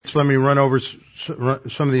announcements. Let me run over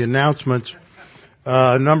some of the announcements.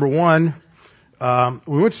 Number one,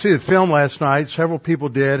 we went to see the film last night. Several people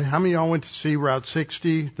did. How many of y'all went to see Route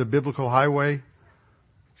 60, the Biblical Highway?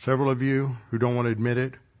 Several of you who don't want to admit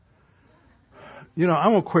it. You know, I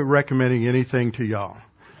won't quit recommending anything to y'all.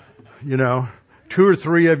 You know, 2 or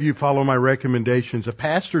 3 of you follow my recommendations. A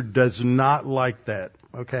pastor does not like that,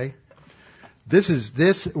 okay?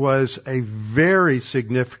 This was a very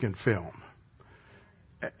significant film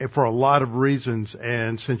for a lot of reasons,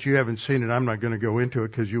 and since you haven't seen it, I'm not going to go into it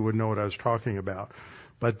because you wouldn't know what I was talking about.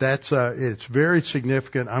 But it's very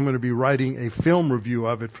significant. I'm going to be writing a film review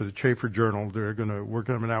of it for the Chafer Journal. We're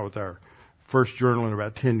coming out with our first journal in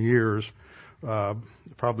about 10 years,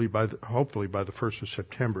 hopefully by the 1st of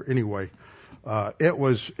September. Anyway, it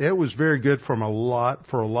was very good for a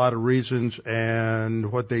lot of reasons,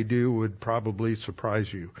 and what they do would probably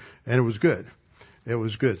surprise you. And it was good. It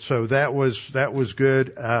was good. So that was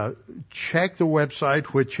good. Check the website,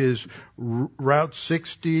 which is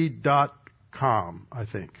route60.com, I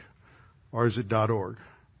think. Or is it .org?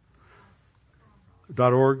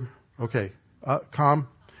 .org? Okay. Com?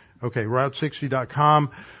 Okay,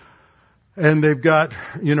 route60.com. And they've got,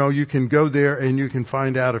 you can go there and you can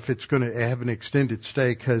find out if it's going to have an extended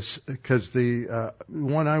stay because the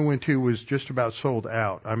one I went to was just about sold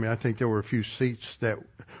out. I mean, I think there were a few seats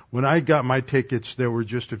when I got my tickets, there were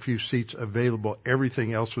just a few seats available.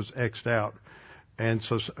 Everything else was X'd out. And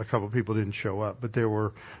so a couple of people didn't show up, but there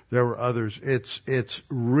were others. It's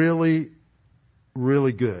really,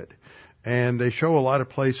 really good. And they show a lot of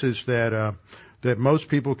places that most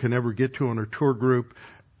people can never get to on a tour group.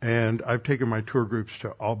 And I've taken my tour groups to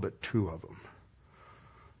all but 2 of them.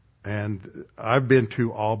 And I've been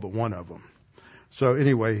to all but 1 of them. So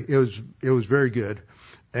anyway, it was very good.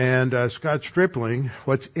 And Scott Stripling,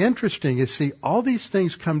 what's interesting is, see, all these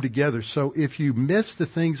things come together. So if you miss the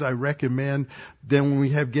things I recommend, then when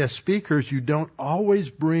we have guest speakers, you don't always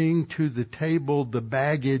bring to the table the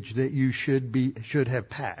baggage that you should have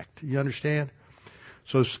packed. You understand?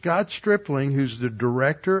 So Scott Stripling, who's the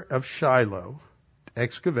director of Shiloh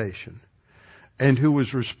excavation, and who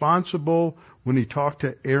was responsible when he talked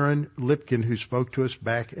to Aaron Lipkin, who spoke to us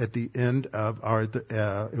back at the end of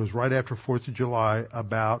it was right after 4th of July,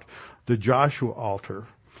 about the Joshua altar,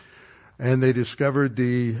 and they discovered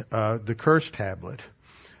the curse tablet,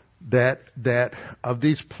 that of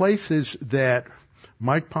these places that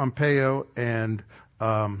Mike Pompeo and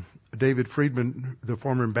David Friedman, the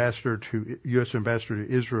former U.S. ambassador to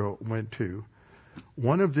Israel, went to,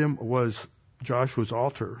 one of them was Joshua's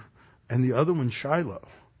altar, and the other one Shiloh.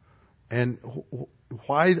 And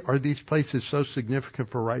why are these places so significant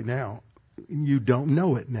for right now? You don't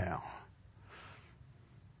know it now.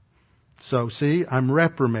 So see, I'm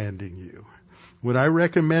reprimanding you. When I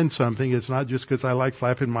recommend something, it's not just because I like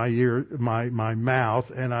flapping my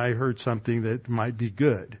mouth, and I heard something that might be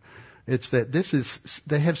good. It's that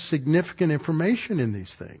they have significant information in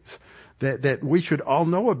these things that we should all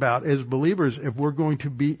know about as believers if we're going to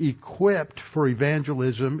be equipped for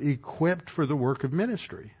evangelism, equipped for the work of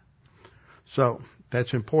ministry. So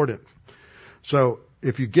that's important. So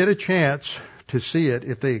if you get a chance to see it,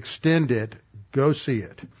 if they extend it, go see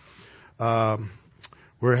it.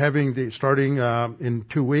 We're having starting in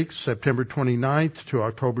 2 weeks, September 29th to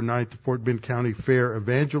October 9th, the Fort Bend County Fair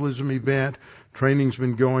Evangelism event. Training's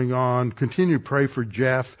been going on. Continue to pray for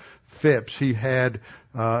Jeff Phipps. He had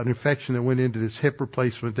an infection that went into this hip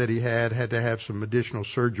replacement that he had to have some additional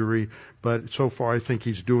surgery, but so far I think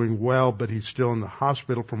he's doing well, but he's still in the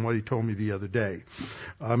hospital from what he told me the other day.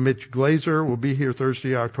 Mitch Glazer will be here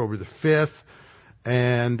Thursday, October the 5th,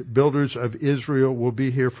 and Builders of Israel will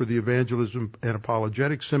be here for the Evangelism and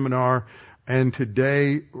Apologetics Seminar, and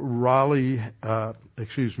today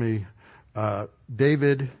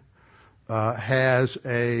David has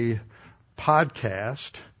a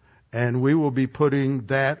podcast, and we will be putting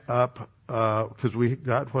that up because we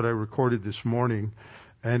got what I recorded this morning,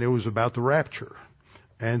 and it was about the rapture.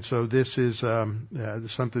 And so this is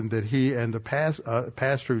something that he and the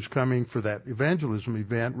pastor who's coming for that evangelism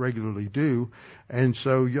event regularly do. And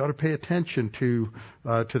so you ought to pay attention to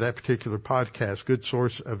that particular podcast. Good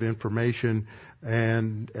source of information.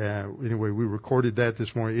 And anyway, we recorded that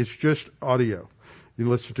this morning. It's just audio. You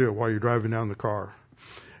can listen to it while you're driving down the car.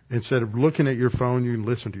 Instead of looking at your phone, you can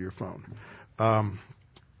listen to your phone.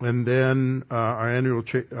 And then our annual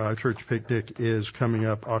church picnic is coming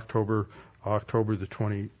up October the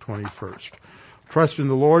 21st. Trust in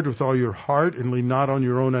the Lord with all your heart and lean not on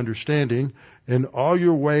your own understanding. In all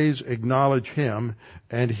your ways acknowledge Him,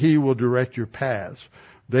 and He will direct your paths.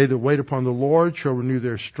 They that wait upon the Lord shall renew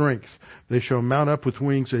their strength. They shall mount up with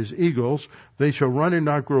wings as eagles. They shall run and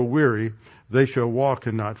not grow weary. They shall walk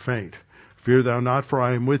and not faint. Fear thou not, for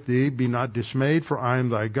I am with thee. Be not dismayed, for I am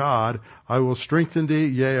thy God. I will strengthen thee,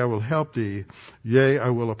 yea, I will help thee. Yea, I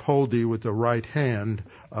will uphold thee with the right hand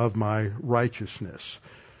of my righteousness.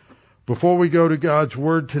 Before we go to God's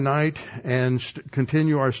Word tonight and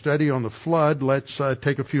continue our study on the flood, let's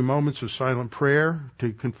take a few moments of silent prayer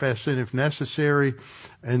to confess sin if necessary,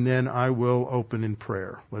 and then I will open in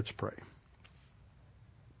prayer. Let's pray.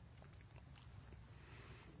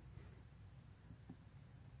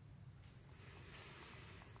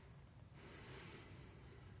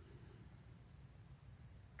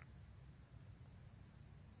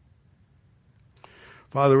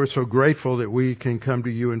 Father, we're so grateful that we can come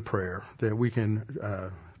to you in prayer, that we can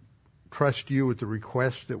trust you with the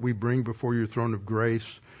requests that we bring before your throne of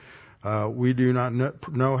grace. We do not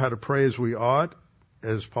know how to pray as we ought,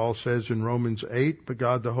 as Paul says in Romans 8, but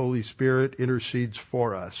God the Holy Spirit intercedes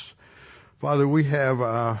for us. Father, we have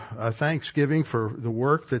a thanksgiving for the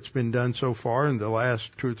work that's been done so far in the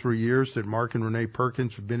last 2 or 3 years that Mark and Renee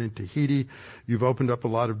Perkins have been in Tahiti. You've opened up a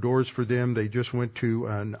lot of doors for them. They just went to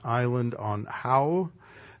an island on Hau,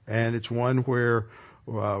 and it's one where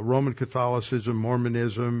Roman Catholicism,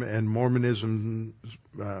 Mormonism, and Mormonism,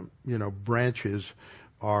 branches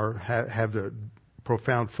have a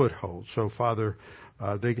profound foothold. So, Father,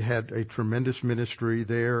 they had a tremendous ministry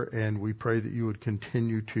there, and we pray that you would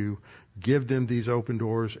continue to give them these open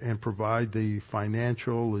doors and provide the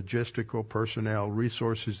financial, logistical, personnel,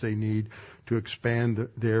 resources they need to expand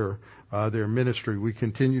their ministry. We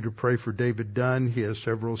continue to pray for David Dunn. He has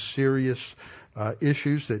several serious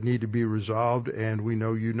issues that need to be resolved, and we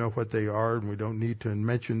know you know what they are, and we don't need to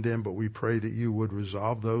mention them, but we pray that you would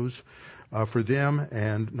resolve those for them,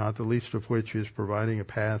 and not the least of which is providing a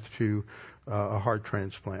path to a heart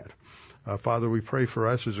transplant. Father, we pray for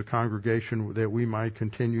us as a congregation that we might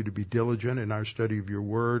continue to be diligent in our study of your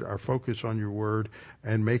word, our focus on your word,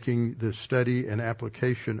 and making the study and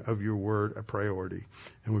application of your word a priority.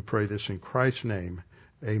 And we pray this in Christ's name.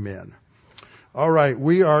 Amen. All right,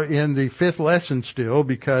 we are in the 5th lesson still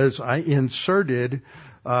because I inserted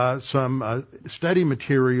some study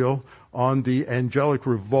material on the angelic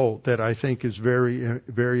revolt that I think is very,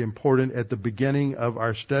 very important at the beginning of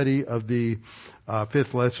our study of the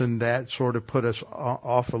 5th lesson. That sort of put us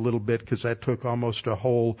off a little bit because that took almost a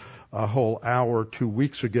whole hour 2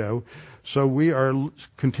 weeks ago. So we are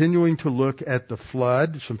continuing to look at the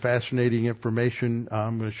flood, some fascinating information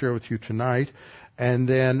I'm going to share with you tonight, and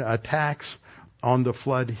then attacks on the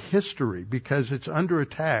flood history, because it's under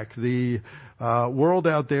attack. The world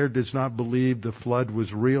out there does not believe the flood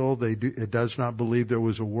was real. It does not believe there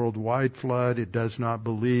was a worldwide flood. It does not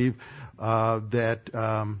believe that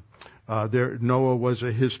Noah was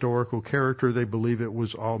a historical character. They believe it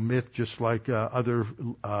was all myth, just like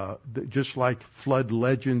just like flood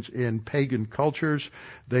legends in pagan cultures.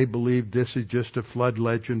 They believe this is just a flood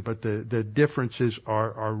legend, but the differences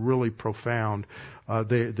are really profound.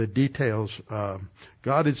 The details,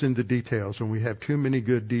 God is in the details, and we have too many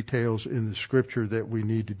good details in the Scripture that we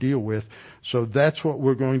need to deal with. So that's what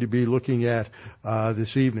we're going to be looking at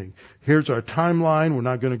this evening. Here's our timeline. We're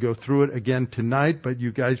not going to go through it again tonight, but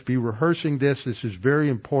you guys be rehearsing this. This is very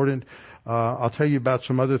important. I'll tell you about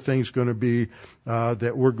some other things going to be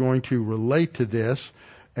that we're going to relate to this.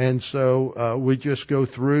 And so we just go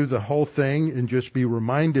through the whole thing and just be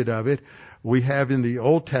reminded of it. We have in the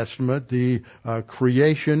Old Testament the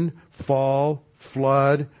creation, fall,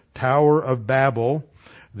 flood, Tower of Babel.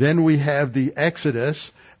 Then we have the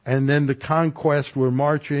Exodus, and then the conquest, we're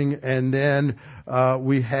marching, and then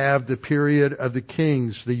we have the period of the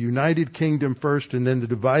kings, the united kingdom first, and then the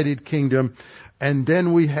divided kingdom. And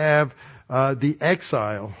then we have the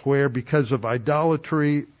exile, where because of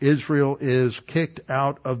idolatry, Israel is kicked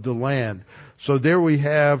out of the land. So there we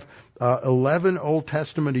have 11 Old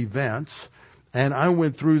Testament events, and I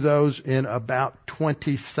went through those in about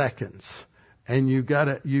 20 seconds. And you've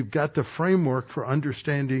got the framework for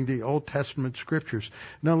understanding the Old Testament scriptures.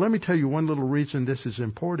 Now, let me tell you one little reason this is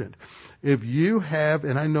important. If you have,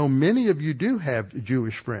 and I know many of you do have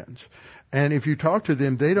Jewish friends, and if you talk to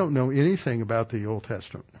them, they don't know anything about the Old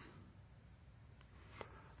Testament.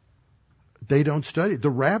 They don't study. The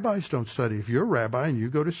rabbis don't study. If you're a rabbi and you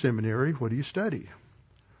go to seminary, what do you study?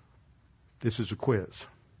 This is a quiz.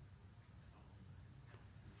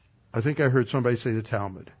 I think I heard somebody say the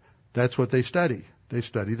Talmud. That's what they study. They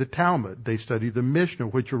study the Talmud. They study the Mishnah,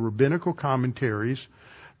 which are rabbinical commentaries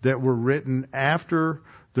that were written after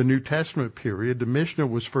the New Testament period. The Mishnah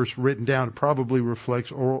was first written down. It probably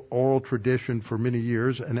reflects oral tradition for many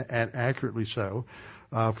years, and accurately so.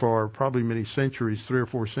 for probably many centuries, 3 or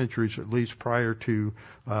 4 centuries at least prior to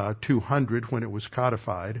 200 when it was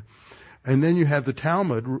codified. And then you have the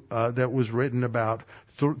Talmud that was written about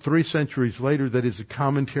 3 centuries later that is a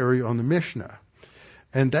commentary on the Mishnah.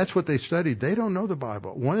 And that's what they studied. They don't know the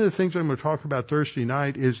Bible. One of the things I'm going to talk about Thursday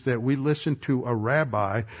night is that we listened to a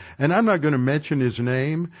rabbi, and I'm not going to mention his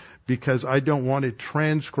name because I don't want it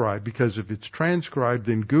transcribed, because if it's transcribed,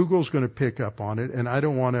 then Google's going to pick up on it, and I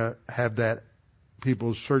don't want to have that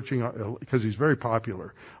people searching, because he's very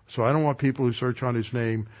popular. So I don't want people who search on his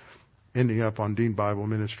name ending up on Dean Bible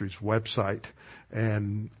Ministries' website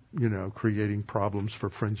and, creating problems for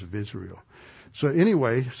Friends of Israel. So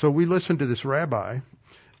anyway, we listened to this rabbi,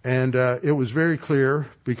 and it was very clear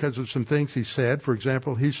because of some things he said. For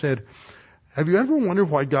example, he said, have you ever wondered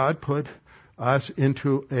why God put us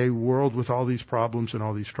into a world with all these problems and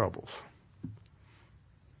all these troubles?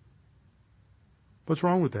 What's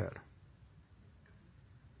wrong with that?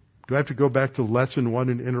 Do I have to go back to lesson 1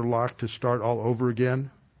 in Interlock to start all over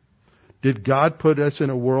again? Did God put us in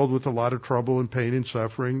a world with a lot of trouble and pain and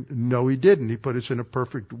suffering? No, he didn't. He put us in a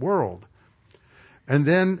perfect world. And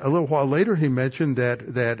then a little while later, he mentioned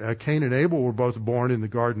that Cain and Abel were both born in the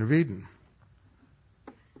Garden of Eden.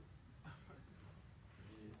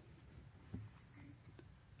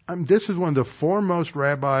 This is one of the foremost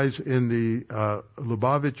rabbis in the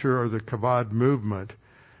Lubavitcher or the Chabad movement,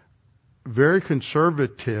 very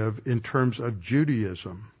conservative in terms of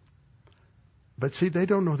Judaism. But see, they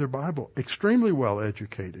don't know their Bible. Extremely well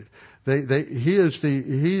educated. He is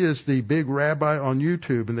the big rabbi on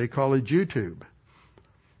YouTube, and they call it YouTube.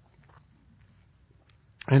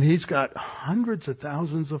 And he's got hundreds of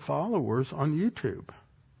thousands of followers on YouTube.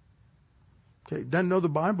 Okay, doesn't know the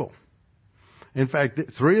Bible. In fact,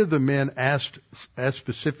 3 of the men asked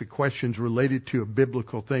specific questions related to a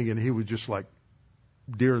biblical thing, and he was just like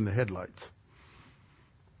deer in the headlights.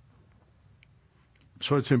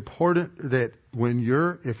 So it's important that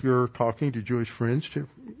if you're talking to Jewish friends, to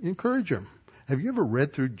encourage them. Have you ever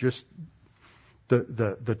read through just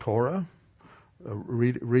the Torah?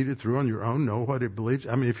 Read it through on your own, know what it believes.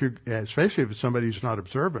 I mean, especially if it's somebody who's not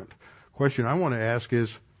observant. Question I want to ask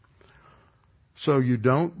is, so you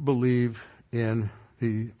don't believe in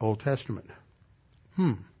the Old Testament?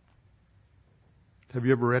 Have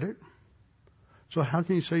you ever read it? So how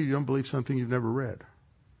can you say you don't believe something you've never read?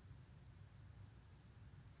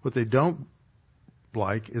 What they don't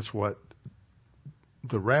like is what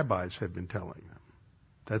the rabbis have been telling them.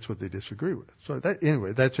 That's what they disagree with. So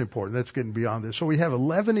anyway, that's important. That's getting beyond this. So we have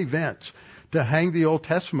 11 events to hang the Old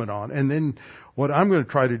Testament on. And then what I'm going to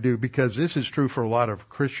try to do, because this is true for a lot of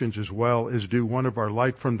Christians as well, is do one of our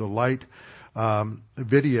Light from the Light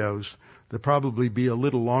videos. They'll probably be a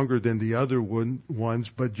little longer than the other ones,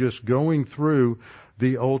 but just going through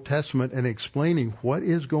the Old Testament and explaining what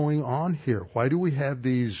is going on here. Why do we have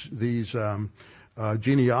these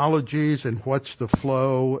genealogies, and what's the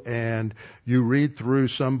flow? And you read through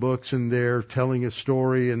some books and they're telling a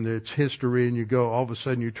story and it's history, and you go, all of a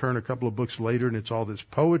sudden you turn a couple of books later and it's all this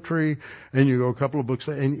poetry, and you go a couple of books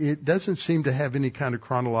later, and it doesn't seem to have any kind of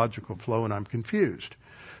chronological flow, and I'm confused.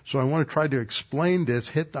 So I want to try to explain this,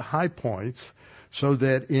 hit the high points, so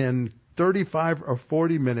that in 35 or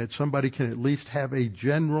 40 minutes somebody can at least have a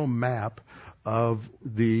general map of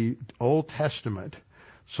the Old Testament,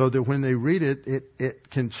 so that when they read it, it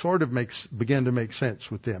can sort of begin to make sense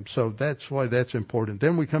with them. So that's why that's important.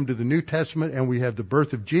 Then we come to the New Testament, and we have the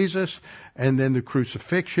birth of Jesus, and then the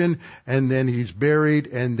crucifixion, and then he's buried,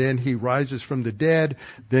 and then he rises from the dead,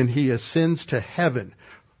 then he ascends to heaven.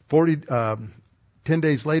 10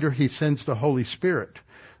 days later, he sends the Holy Spirit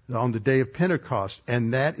on the day of Pentecost,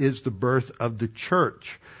 and that is the birth of the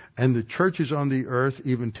church. And the church is on the earth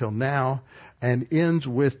even till now, and ends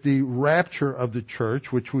with the rapture of the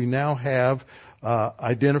church, which we now have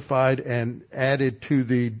identified and added to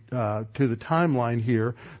the timeline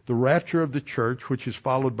here. The rapture of the church, which is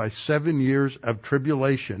followed by 7 years of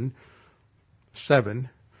tribulation. 7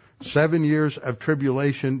 years of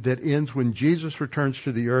tribulation that ends when Jesus returns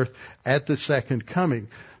to the earth at the second coming.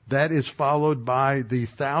 That is followed by the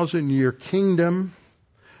 1,000-year kingdom,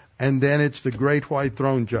 and then it's the great white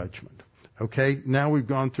throne judgment. Okay, now we've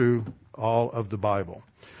gone through all of the Bible.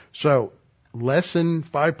 So, lesson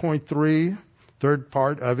 5.3, third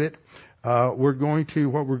part of it,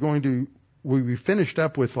 we finished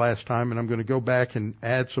up with last time, and I'm going to go back and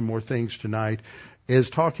add some more things tonight, is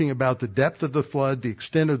talking about the depth of the flood, the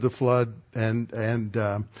extent of the flood, and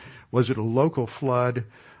was it a local flood,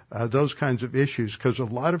 those kinds of issues, because a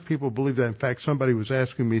lot of people believe that. In fact, somebody was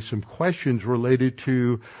asking me some questions related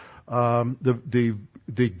to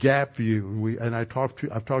the gap view. I've talked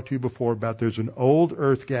to you before about there's an old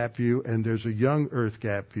Earth gap view and there's a young Earth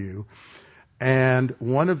gap view. And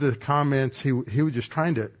one of the comments, he was just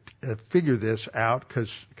trying to figure this out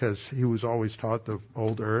because he was always taught the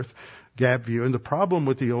old Earth gap view. And the problem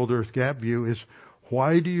with the old Earth gap view is,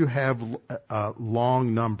 why do you have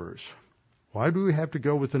long numbers? Why do we have to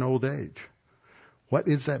go with an old age? What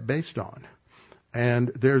is that based on? And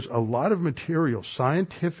there's a lot of material,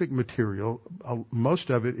 scientific material. Most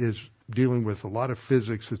of it is dealing with a lot of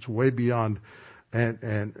physics that's way beyond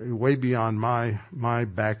and way beyond my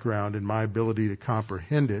background and my ability to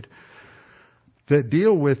comprehend it, that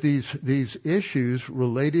deal with these issues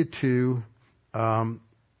related to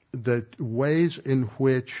the ways in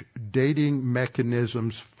which dating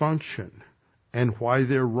mechanisms function and why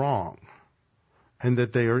they're wrong, and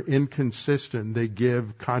that they are inconsistent. They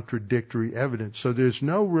give contradictory evidence. So there's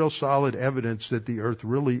no real solid evidence that the Earth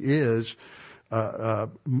really is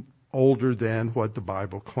older than what the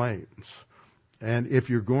Bible claims. And if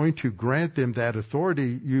you're going to grant them that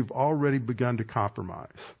authority, you've already begun to compromise,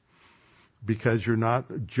 because you're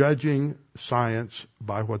not judging science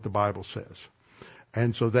by what the Bible says.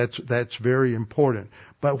 And so that's very important.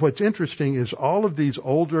 But what's interesting is all of these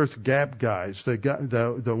old Earth gap guys,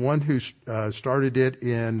 the one who started it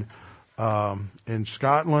in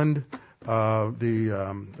Scotland,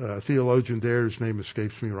 the theologian there, his name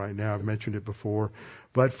escapes me right now, I've mentioned it before,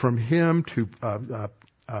 but from him to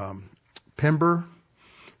Pember,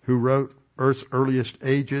 who wrote Earth's Earliest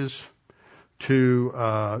Ages,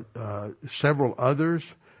 to several others,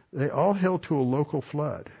 they all held to a local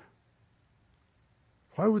flood.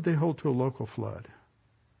 Why would they hold to a local flood?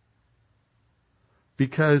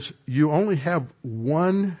 Because you only have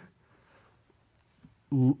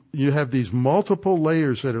you have these multiple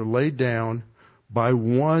layers that are laid down by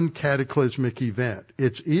one cataclysmic event.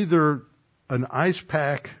 It's either an ice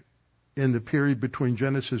pack in the period between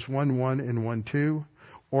Genesis 1:1 and 1:2,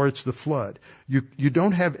 or it's the flood. You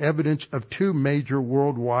don't have evidence of two major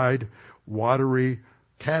worldwide watery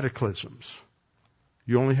cataclysms.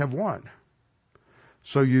 You only have one.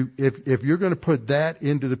 So if you're going to put that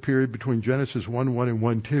into the period between Genesis 1:1 and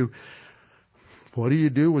 1:2, what do you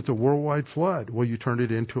do with the worldwide flood? Well, you turn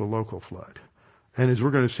it into a local flood. And as we're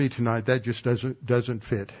going to see tonight, that just doesn't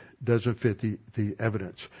fit the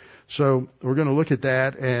evidence. So we're going to look at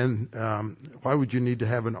that, and why would you need to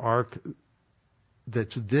have an ark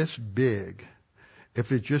that's this big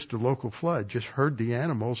if it's just a local flood? Just herd the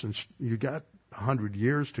animals, and you got 100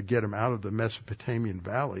 years to get them out of the Mesopotamian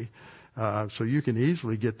valley. So you can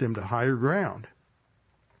easily get them to higher ground.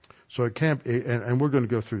 So it can't, and we're going to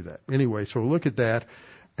go through that. Anyway, so we'll look at that.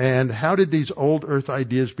 And how did these old Earth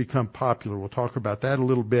ideas become popular? We'll talk about that a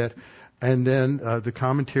little bit. And then the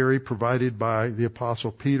commentary provided by the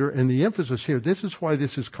Apostle Peter. And the emphasis here, this is why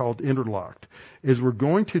this is called interlocked, is we're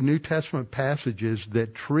going to New Testament passages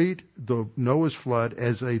that treat the Noah's flood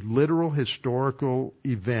as a literal historical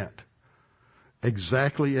event,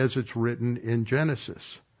 exactly as it's written in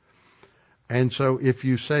Genesis. And so if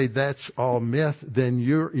you say that's all myth, then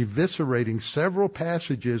you're eviscerating several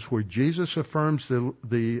passages where Jesus affirms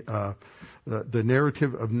the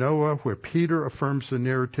narrative of Noah, where Peter affirms the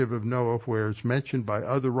narrative of Noah, where it's mentioned by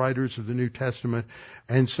other writers of the New Testament.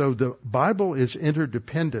 And so the Bible is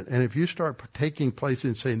interdependent. And if you start taking places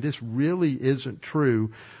and saying this really isn't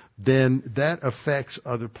true, then that affects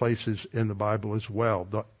other places in the Bible as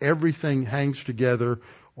well. Everything hangs together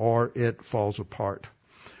or it falls apart.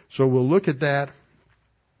 So we'll look at that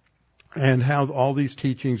and how all these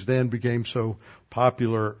teachings then became so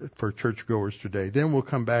popular for churchgoers today. Then we'll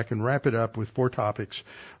come back and wrap it up with 4 topics.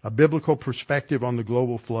 A biblical perspective on the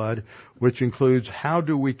global flood, which includes how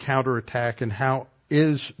do we counterattack and how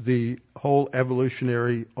is the whole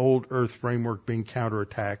evolutionary old Earth framework being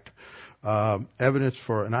counterattacked. Evidence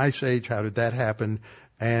for an ice age, how did that happen?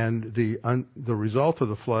 And the result of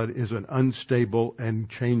the flood is an unstable and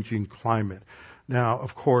changing climate. Now,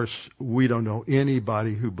 of course, we don't know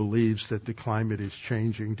anybody who believes that the climate is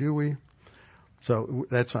changing, do we? So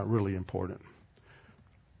that's not really important.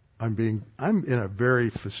 I'm in a very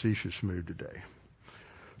facetious mood today.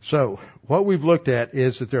 So what we've looked at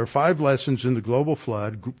is that there are 5 lessons in the global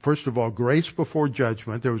flood. First of all, grace before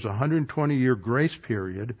judgment. There was a 120-year grace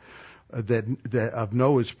period that of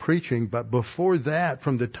Noah's preaching, but before that,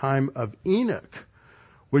 from the time of Enoch,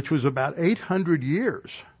 which was about 800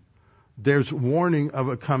 years, there's warning of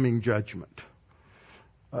a coming judgment.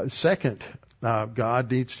 Second,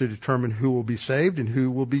 God needs to determine who will be saved and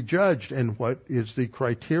who will be judged and what is the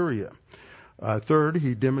criteria. Third,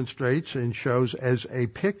 he demonstrates and shows as a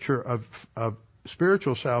picture of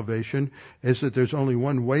spiritual salvation is that there's only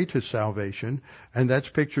one way to salvation, and that's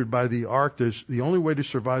pictured by the ark. There's the only way to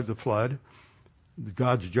survive the flood,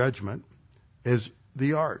 God's judgment, is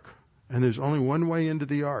the ark. And there's only one way into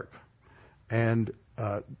the ark. And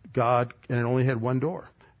and it only had one door.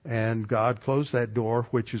 And God closed that door,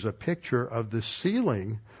 which is a picture of the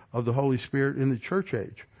sealing of the Holy Spirit in the church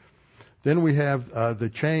age. Then we have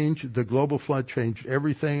the global flood changed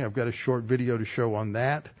everything. I've got a short video to show on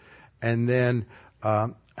that. And then,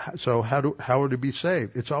 so how are to be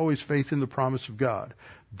saved? It's always faith in the promise of God.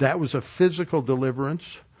 That was a physical deliverance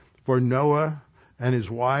for Noah and his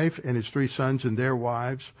wife and his 3 sons and their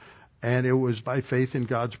wives. And it was by faith in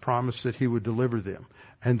God's promise that he would deliver them.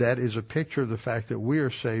 And that is a picture of the fact that we are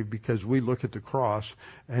saved because we look at the cross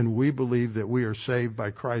and we believe that we are saved by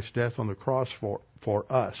Christ's death on the cross for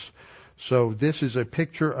us. So this is a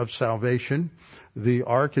picture of salvation. The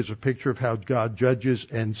ark is a picture of how God judges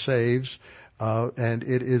and saves. And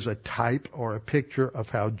it is a type or a picture of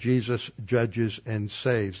how Jesus judges and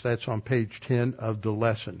saves. That's on page 10 of the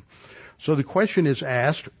lesson. So the question is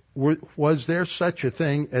asked, was there such a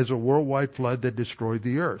thing as a worldwide flood that destroyed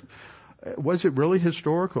the earth? Was it really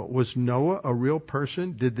historical? Was Noah a real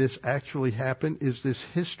person? Did this actually happen? Is this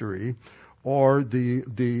history? Or the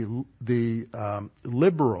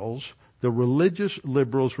liberals, the religious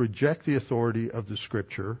liberals, reject the authority of the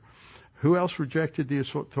Scripture? Who else rejected the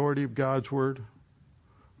authority of God's Word?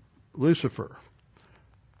 Lucifer.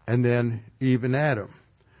 And then Eve and Adam.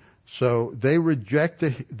 So they reject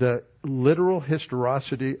the literal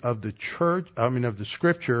historicity of the of the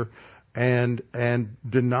Scripture, and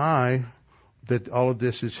deny that all of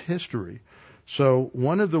this is history. So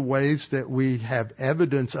one of the ways that we have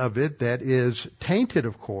evidence of it that is tainted,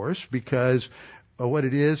 of course, because what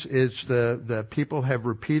it is the people have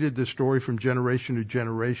repeated the story from generation to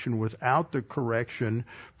generation without the correction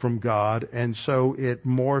from God, and so it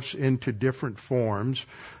morphs into different forms.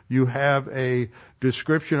 You have a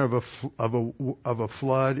description of a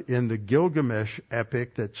flood in the Gilgamesh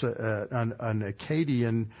epic that's an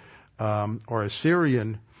Akkadian or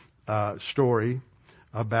Assyrian story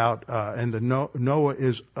about, and Noah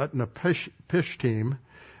is Utnapishtim,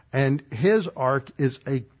 and his ark is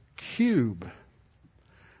a cube.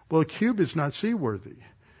 Well, a cube is not seaworthy.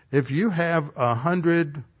 If you have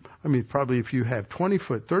probably if you have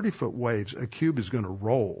 20-foot, 30-foot waves, a cube is going to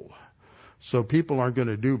roll. So people aren't going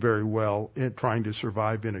to do very well in trying to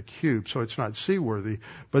survive in a cube, so it's not seaworthy.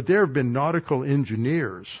 But there have been nautical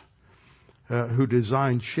engineers who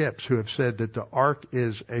designed ships who have said that the ark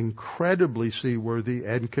is incredibly seaworthy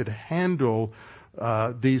and could handle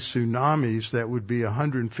these tsunamis that would be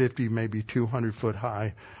 150, maybe 200 foot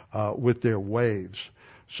high with their waves.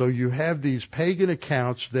 So you have these pagan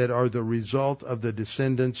accounts that are the result of the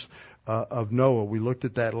descendants of Noah. We looked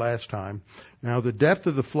at that last time. Now, the depth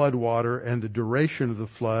of the flood water and the duration of the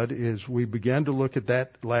flood we began to look at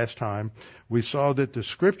that last time. We saw that the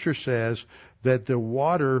Scripture says that the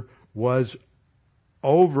water was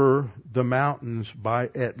over the mountains by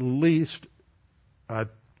at least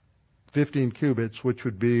 15 cubits, which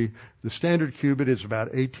would be, the standard cubit is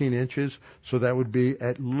about 18 inches, so that would be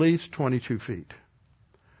at least 22 feet.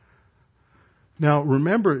 Now,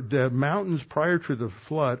 remember, the mountains prior to the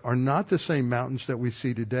flood are not the same mountains that we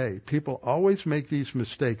see today. People always make these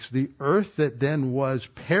mistakes. The earth that then was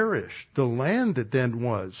perished. The land that then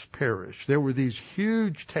was perished. There were these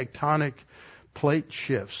huge tectonic plate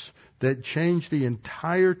shifts that changed the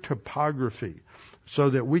entire topography, so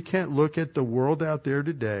that we can't look at the world out there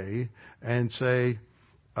today and say,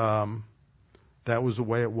 that was the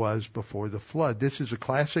way it was before the flood. This is a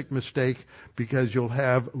classic mistake, because you'll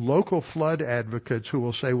have local flood advocates who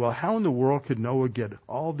will say, well, how in the world could Noah get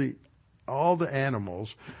all the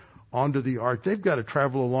animals onto the ark? They've got to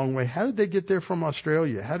travel a long way. How did they get there from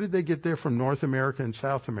Australia? How did they get there from North America and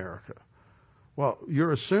South America? Well,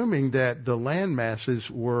 you're assuming that the land masses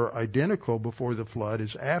were identical before the flood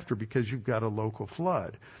as after, because you've got a local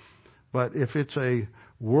flood. But if it's a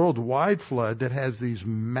worldwide flood that has these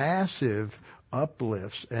massive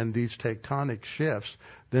uplifts and these tectonic shifts,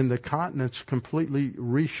 then the continent's completely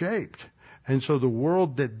reshaped. And so the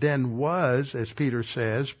world that then was, as Peter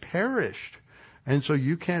says, perished. And so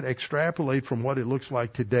you can't extrapolate from what it looks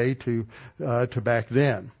like today to back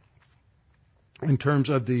then. In terms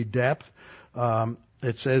of the depth,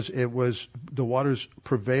 it says the waters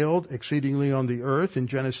prevailed exceedingly on the earth in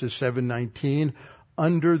Genesis 7:19,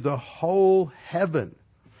 under the whole heaven.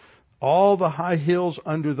 All the high hills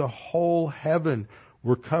under the whole heaven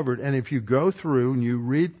were covered. And if you go through and you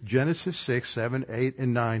read Genesis 6, 7, 8,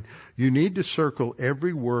 and 9, you need to circle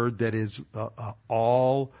every word that is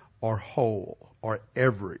all or whole or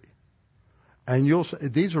every.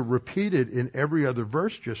 And these are repeated in every other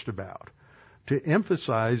verse just about to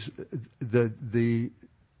emphasize that the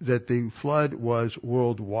flood was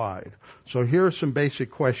worldwide. So here are some basic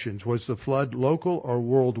questions. Was the flood local or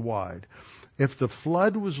worldwide? If the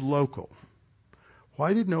flood was local,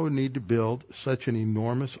 why did Noah need to build such an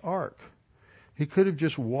enormous ark? He could have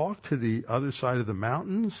just walked to the other side of the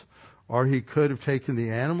mountains, or he could have taken the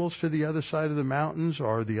animals to the other side of the mountains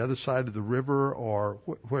or the other side of the river or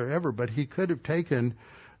wherever, but he could have taken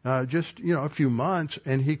just a few months,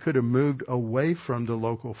 and he could have moved away from the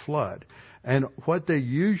local flood. And what they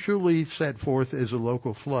usually set forth as a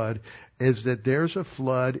local flood is that there's a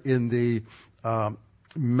flood in the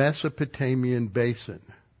Mesopotamian basin.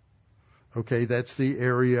 Okay, that's the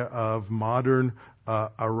area of modern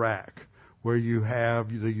Iraq, where you have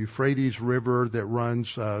the Euphrates River that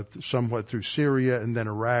runs somewhat through Syria and then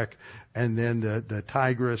Iraq, and then the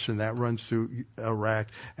Tigris, and that runs through Iraq.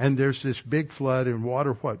 And there's this big flood and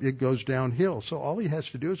water, it goes downhill. So all he has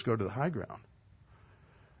to do is go to the high ground.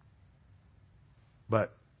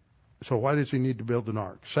 So why does he need to build an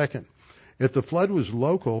ark? Second, if the flood was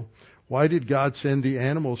local, why did God send the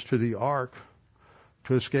animals to the ark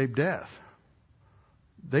to escape death?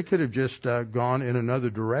 They could have just gone in another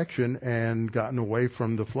direction and gotten away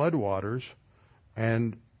from the flood waters,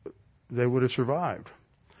 and they would have survived.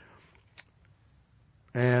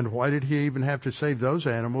 And why did he even have to save those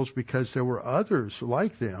animals? Because there were others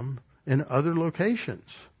like them in other locations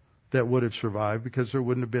that would have survived, because there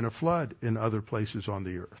wouldn't have been a flood in other places on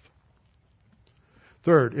the earth.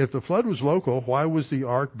 Third, if the flood was local, why was the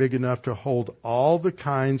ark big enough to hold all the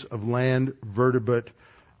kinds of land vertebrate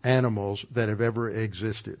animals that have ever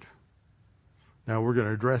existed? Now we're going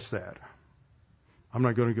to address that. I'm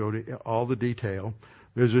not going to go to all the detail.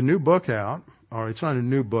 There's a new book out, or it's not a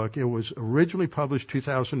new book. It was originally published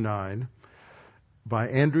 2009 by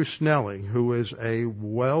Andrew Snelling, who is a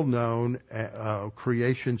well-known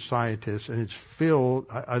creation scientist, and it's filled.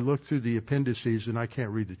 I looked through the appendices, and I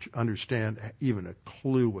can't understand even a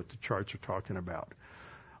clue what the charts are talking about.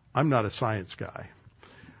 I'm not a science guy,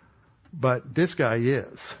 but this guy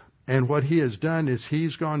is. And what he has done is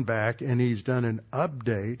he's gone back and he's done an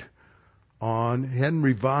update he hadn't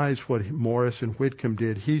revised what Morris and Whitcomb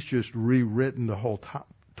did. He's just rewritten the whole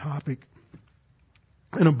topic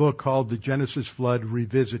in a book called The Genesis Flood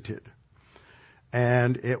Revisited.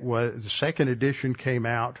 And the second edition came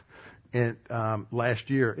out last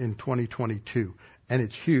year in 2022. And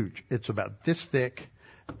it's huge. It's about this thick,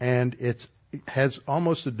 and it has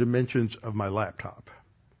almost the dimensions of my laptop.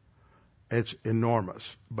 It's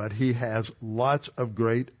enormous, but he has lots of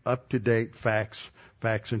great up-to-date facts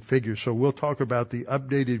and figures. So we'll talk about the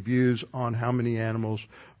updated views on how many animals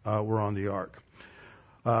were on the ark.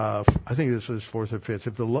 I think this is fourth or fifth.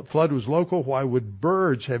 If the flood was local, why would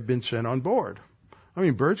birds have been sent on board? I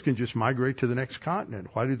mean, birds can just migrate to the next continent.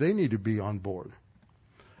 Why do they need to be on board?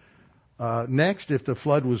 Next, if the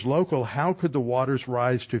flood was local, how could the waters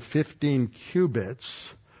rise to 15 cubits,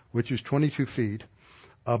 which is 22 feet,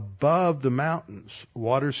 above the mountains?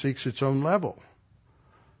 Water seeks its own level.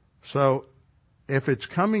 So if it's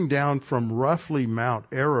coming down from roughly Mount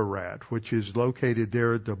Ararat, which is located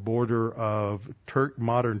there at the border of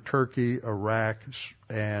modern Turkey, Iraq,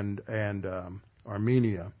 and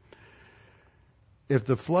Armenia, if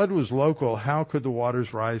the flood was local, how could the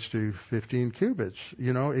waters rise to 15 cubits?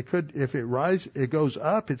 It could. If it goes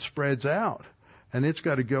up, it spreads out, and it's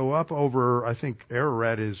got to go up over, I think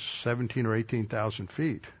Ararat is 17 or 18,000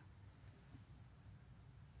 feet.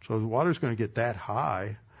 So the water's going to get that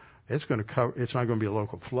high. It's not going to be a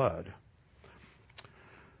local flood.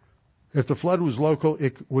 If the flood was local,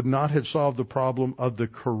 it would not have solved the problem of the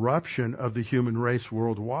corruption of the human race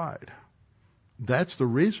worldwide. That's the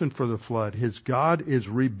reason for the flood. God is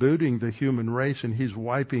rebooting the human race, and he's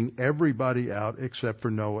wiping everybody out except for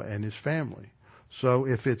Noah and his family. So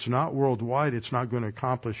if it's not worldwide, it's not going to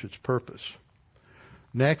accomplish its purpose.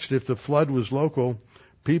 Next, if the flood was local,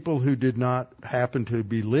 people who did not happen to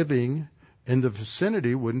be living in the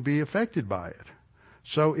vicinity wouldn't be affected by it.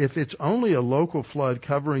 So if it's only a local flood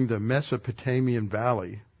covering the Mesopotamian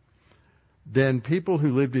valley, then people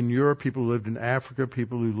who lived in Europe, people who lived in Africa,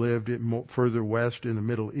 people who lived further west in the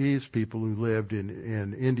Middle East, people who lived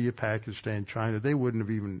in India, Pakistan, China, they wouldn't have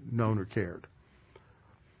even known or cared.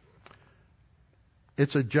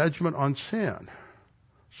 It's a judgment on sin.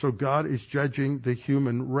 So God is judging the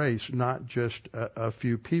human race, not just a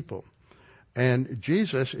few people. And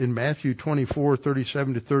Jesus in Matthew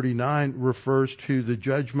 24:37-39 refers to the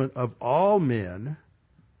judgment of all men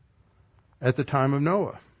at the time of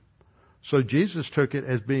Noah. So Jesus took it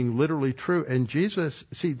as being literally true. And Jesus,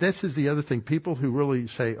 see, this is the other thing. People who really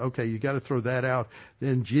say, okay, you got to throw that out.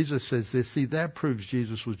 Then Jesus says this. See, that proves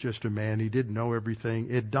Jesus was just a man. He didn't know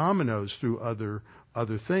everything. It dominoes through other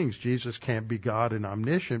things. Jesus can't be God and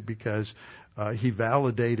omniscient because he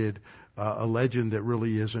validated a legend that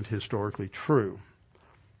really isn't historically true.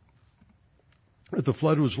 If the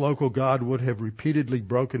flood was local, God would have repeatedly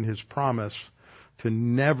broken his promise to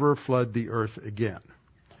never flood the earth again.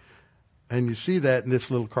 And you see that in this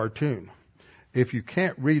little cartoon. If you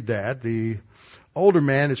can't read that, the older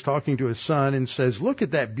man is talking to his son and says, look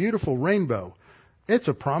at that beautiful rainbow. It's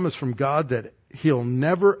a promise from God that he'll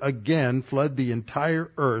never again flood the entire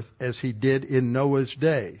earth as he did in Noah's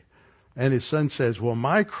day. And his son says, well,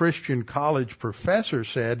 my Christian college professor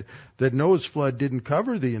said that Noah's flood didn't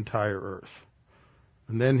cover the entire earth.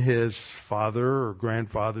 And then his father or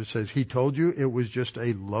grandfather says, he told you it was just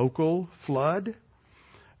a local flood?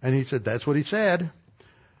 And he said, that's what he said.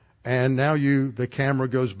 And now the camera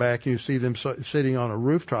goes back and you see them sitting on a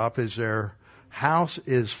rooftop as their house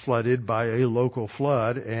is flooded by a local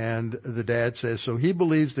flood. And the dad says, so he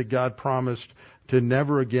believes that God promised to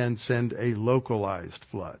never again send a localized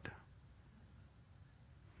flood.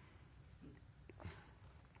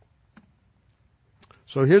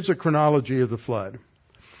 So here's a chronology of the flood.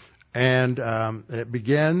 And it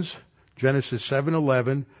begins, Genesis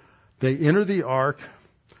 7:11. They enter the ark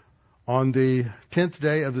on the 10th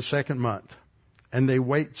day of the second month, and they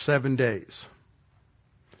wait 7 days.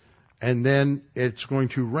 And then it's going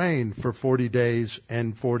to rain for 40 days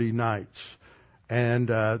and 40 nights. And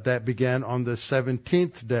that began on the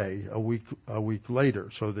 17th day, a week later.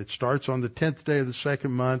 So that starts on the 10th day of the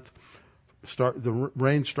second month. The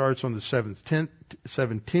rain starts on the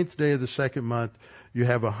 17th day of the second month. You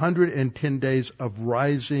have 110 days of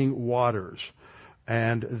rising waters.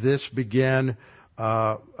 And this began,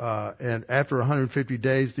 and after 150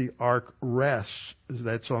 days, the ark rests.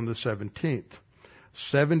 That's on the 17th.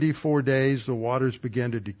 74 days, the waters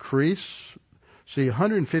began to decrease. See,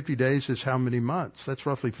 150 days is how many months? That's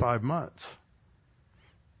roughly 5 months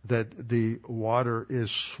that the water is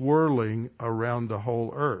swirling around the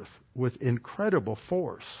whole earth with incredible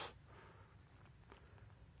force.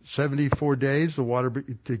 74 days, the water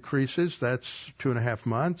decreases. That's 2.5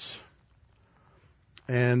 months.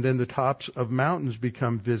 And then the tops of mountains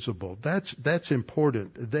become visible. That's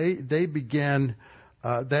important. They began,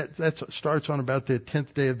 that starts on about the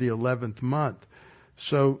 10th day of the 11th month.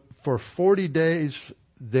 So for 40 days,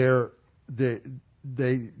 then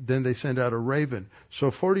they send out a raven. So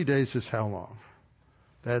 40 days is how long?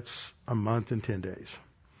 That's a month and 10 days.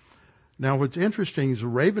 Now, what's interesting is the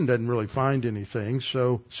raven doesn't really find anything.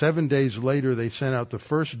 So 7 days later, they send out the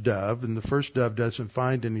first dove, and the first dove doesn't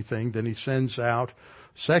find anything. Then he sends out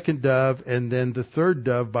second dove, and then the third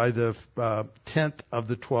dove by the 10th of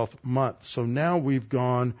the 12th month. So now we've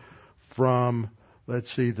gone from,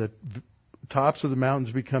 let's see, the tops of the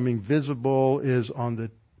mountains becoming visible is on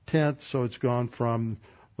the 10th. So it's gone from,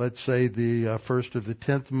 let's say, the first of the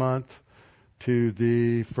 10th month to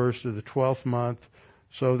the first of the 12th month.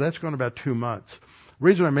 So that's gone about 2 months. The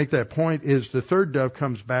reason I make that point is the third dove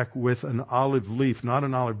comes back with an olive leaf, not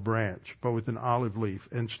an olive branch, but with an olive leaf.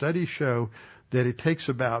 And studies show that it takes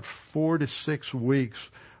about 4 to 6 weeks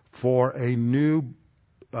for a new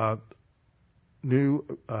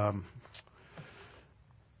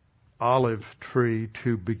olive tree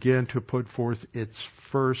to begin to put forth its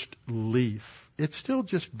first leaf. It's still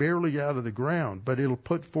just barely out of the ground, but it'll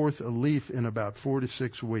put forth a leaf in about 4 to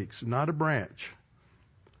 6 weeks, not a branch.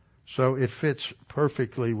 So it fits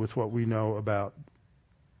perfectly with what we know about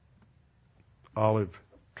olive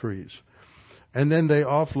trees. And then they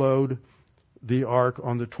offload the ark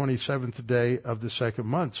on the 27th day of the second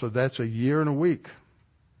month. So that's a year and a week,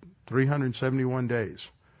 371 days.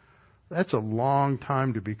 That's a long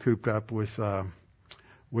time to be cooped up with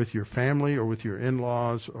your family or with your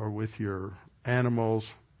in-laws or with your animals.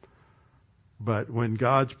 But when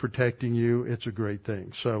God's protecting you, it's a great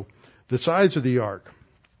thing. So the size of the ark,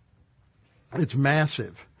 it's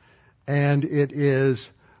massive. And it is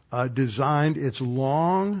designed, it's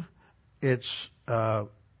long, it's a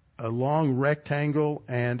long rectangle,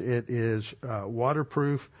 and it is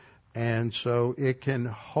waterproof. And so it can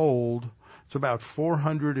hold, it's about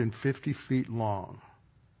 450 feet long.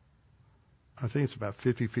 I think it's about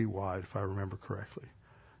 50 feet wide, if I remember correctly.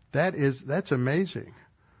 That's amazing.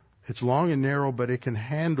 It's long and narrow, but it can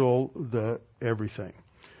handle everything.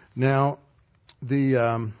 Now,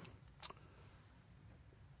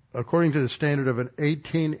 according to the standard of an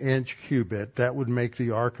 18-inch cubit, that would make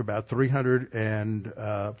the ark about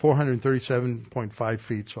 437.5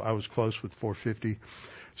 feet. So I was close with 450.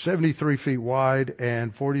 73 feet wide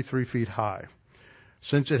and 43 feet high.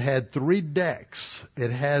 Since it had 3 decks, it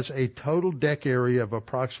has a total deck area of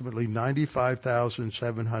approximately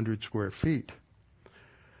 95,700 square feet,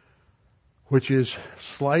 which is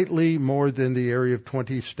slightly more than the area of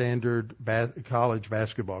 20 standard college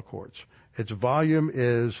basketball courts. Its volume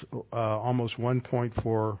is almost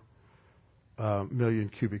 1.4 million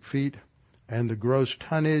cubic feet, and the gross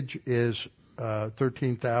tonnage is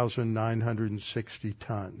 13,960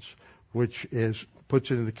 tons, which puts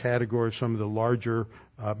it in the category of some of the larger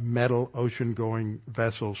metal ocean-going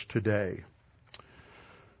vessels today.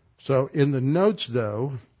 So in the notes,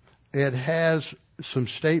 though, it has some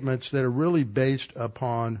statements that are really based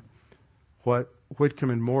upon what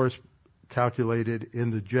Whitcomb and Morris calculated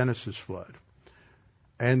in the Genesis flood.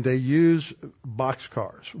 And they use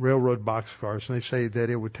boxcars, railroad boxcars, and they say that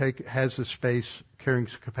it has a space carrying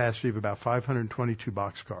capacity of about 522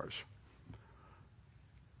 boxcars.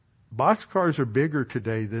 Boxcars are bigger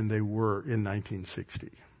today than they were in 1960.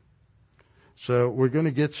 So we're going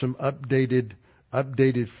to get some updated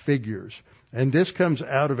figures. And this comes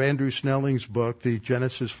out of Andrew Snelling's book, The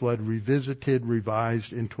Genesis Flood Revisited,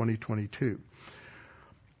 Revised in 2022.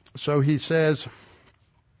 So he says,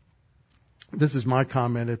 this is my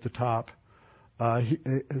comment at the top.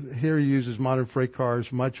 Here he uses modern freight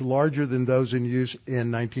cars much larger than those in use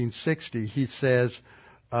in 1960. He says,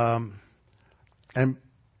 and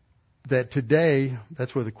that today,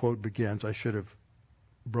 that's where the quote begins. I should have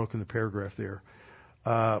broken the paragraph there.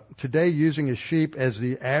 Today, using a sheep as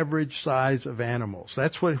the average size of animals.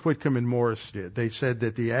 That's what Whitcomb and Morris did. They said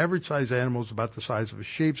that the average size animal is about the size of a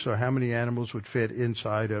sheep, so how many animals would fit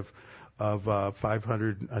inside of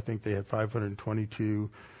 500, I think they had 522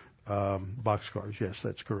 boxcars. Yes,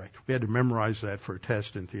 that's correct. We had to memorize that for a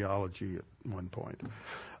test in theology at one point.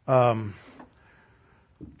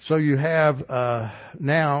 So you have,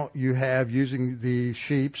 now you have, using the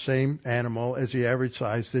sheep, same animal as the average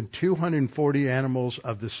size, then 240 animals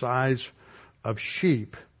of the size of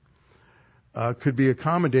sheep could be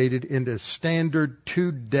accommodated into standard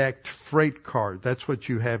 2-decked freight car. That's what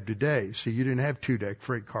you have today. See, you didn't have 2-decked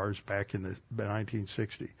freight cars back in the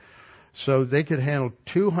 1960s. So they could handle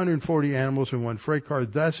 240 animals in one freight car.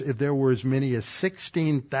 Thus, if there were as many as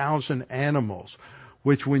 16,000 animals,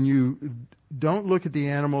 which when you don't look at the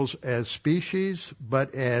animals as species,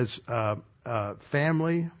 but as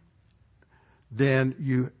family, then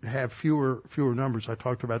you have fewer numbers. I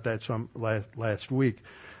talked about that some last week.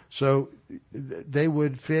 So they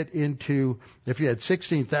would fit into, if you had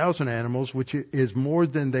 16,000 animals, which is more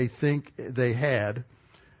than they think they had.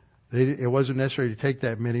 It wasn't necessary to take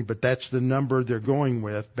that many, but that's the number they're going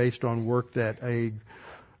with based on work that an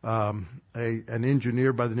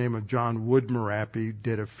engineer by the name of John Woodmarappy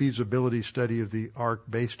did a feasibility study of the ark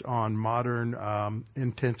based on modern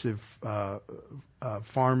intensive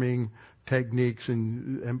farming techniques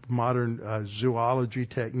and modern zoology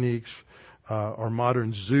techniques, or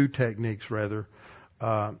modern zoo techniques rather.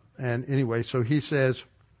 And anyway, so he says,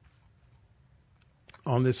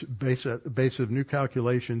 on this base of new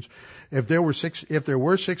calculations, if there were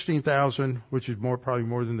 16,000, which is probably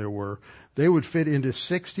more than there were, they would fit into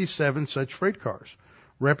 67 such freight cars,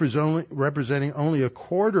 representing only a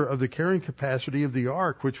quarter of the carrying capacity of the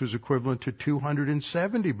ark, which was equivalent to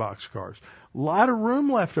 270 boxcars. A lot of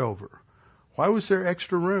room left over. Why was there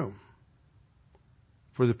extra room?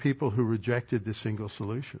 For the people who rejected the single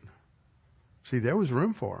solution. See, there was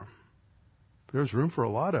room for them. There was room for a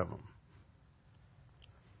lot of them.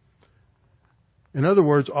 In other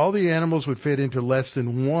words, all the animals would fit into less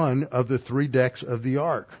than one of the 3 decks of the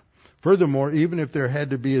ark. Furthermore, even if there had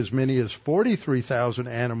to be as many as 43,000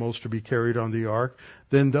 animals to be carried on the ark,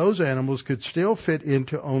 then those animals could still fit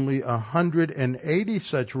into only 180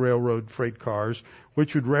 such railroad freight cars,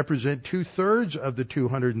 which would represent 2/3 of the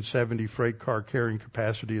 270 freight car carrying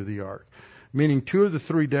capacity of the ark, meaning 2 of the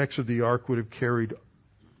 3 decks of the ark would have carried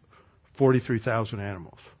 43,000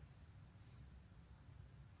 animals.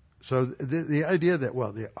 So the idea that,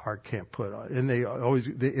 well, the ark can't put on, and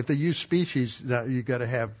if they use species, now you got to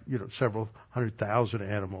have, several 100,000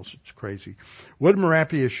 animals. It's crazy.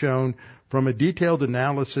 Woodmarappy has shown from a detailed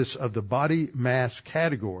analysis of the body mass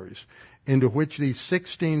categories into which these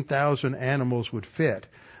 16,000 animals would fit,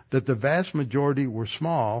 that the vast majority were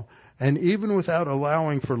small, and even without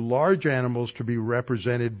allowing for large animals to be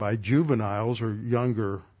represented by juveniles or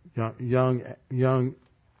young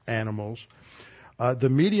animals, the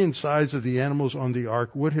median size of the animals on the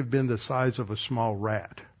ark would have been the size of a small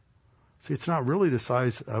rat. See, it's not really the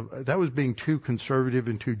size of, that was being too conservative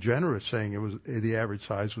and too generous, saying it was the average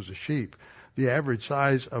size was a sheep. The average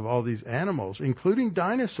size of all these animals, including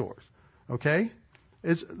dinosaurs, okay,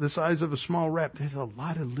 It's the size of a small rat. There's a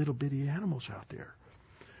lot of little bitty animals out there.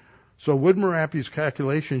 So Wood-Marapi's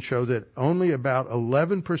calculations show that only about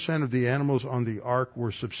 11% of the animals on the ark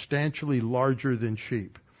were substantially larger than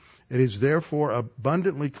sheep. It is therefore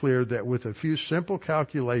abundantly clear that with a few simple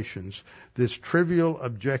calculations, this trivial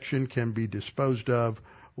objection can be disposed of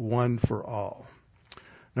one for all.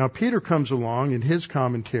 Now Peter comes along in his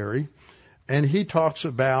commentary, and he talks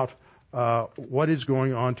about what is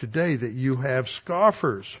going on today, that you have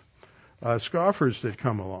scoffers that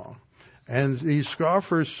come along. And these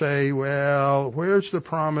scoffers say, well, where's the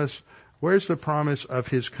promise of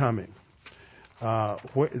his coming?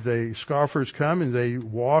 The scoffers come and they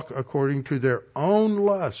walk according to their own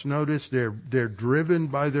lust. Notice they're driven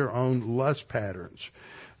by their own lust patterns.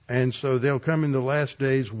 And so they'll come in the last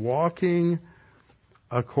days walking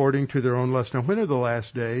according to their own lust. Now, when are the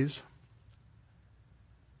last days?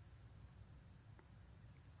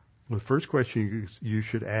 Well, the first question you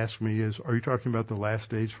should ask me is, are you talking about the last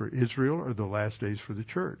days for Israel or the last days for the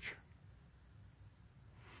church?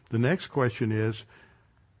 The next question is,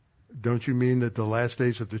 don't you mean that the last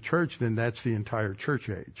days of the church, then that's the entire church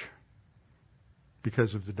age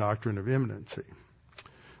because of the doctrine of imminency.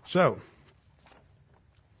 So,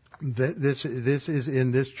 this is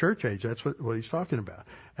in this church age. That's what he's talking about.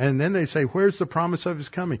 And then they say, where's the promise of his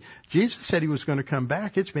coming? Jesus said he was going to come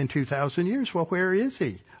back. It's been 2,000 years. Well, where is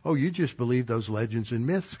he? Oh, you just believe those legends and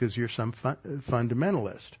myths because you're some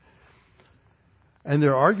fundamentalist. And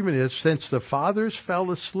their argument is, since the fathers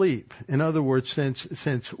fell asleep, in other words,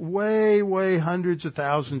 since way hundreds of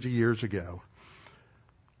thousands of years ago,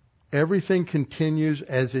 everything continues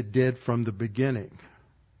as it did from the beginning.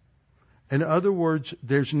 In other words,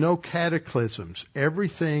 there's no cataclysms.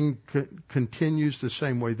 Everything continues the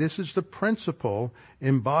same way. This is the principle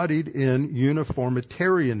embodied in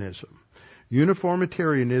uniformitarianism.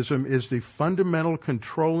 Uniformitarianism is the fundamental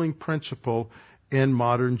controlling principle in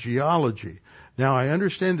modern geology. Now, I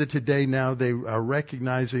understand that today now they are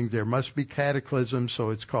recognizing there must be cataclysms,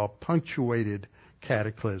 so it's called punctuated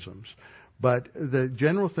cataclysms. But the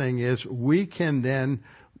general thing is we can then,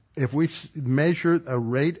 if we measure a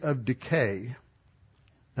rate of decay,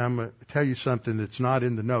 now I'm going to tell you something that's not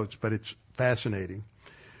in the notes, but it's fascinating.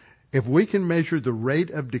 If we can measure the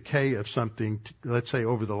rate of decay of something, let's say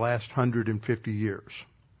over the last 150 years,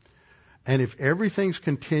 and if everything's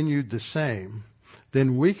continued the same,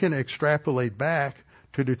 then we can extrapolate back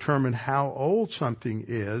to determine how old something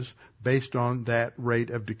is based on that rate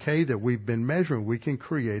of decay that we've been measuring. We can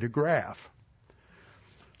create a graph.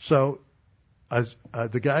 So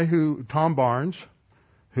the guy Tom Barnes,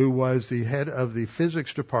 who was the head of the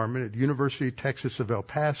physics department at University of Texas of El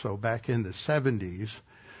Paso back in the 70s,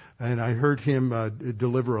 and I heard him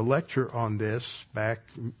deliver a lecture on this back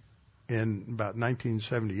in about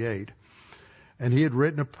 1978, and he had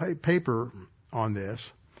written a paper on this,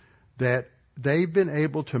 that they've been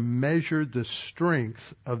able to measure the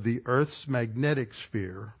strength of the Earth's magnetic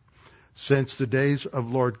sphere since the days of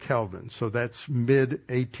Lord Kelvin. So that's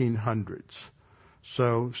mid-1800s.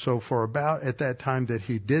 So for about, at that time that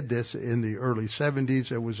he did this in the early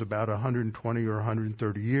 70s, it was about 120 or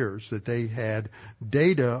 130 years that they had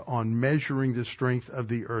data on measuring the strength of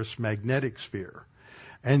the Earth's magnetic sphere.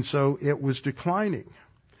 And so it was declining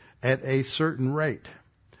at a certain rate.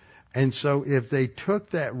 And so if they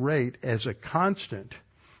took that rate as a constant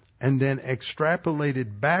and then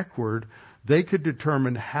extrapolated backward, they could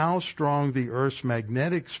determine how strong the Earth's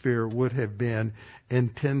magnetic sphere would have been in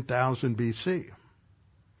 10,000 BC.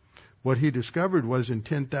 What he discovered was in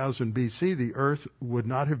 10,000 BC, the Earth would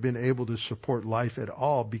not have been able to support life at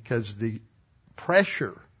all because the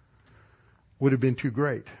pressure would have been too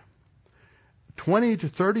great. 20 to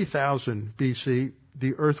 30,000 BC,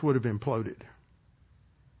 the Earth would have imploded.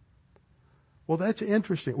 Well, that's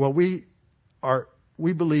interesting. Well, we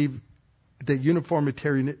believe that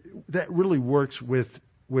uniformitarian, that really works with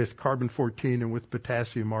carbon-14 and with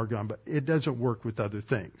potassium argon, but it doesn't work with other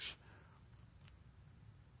things.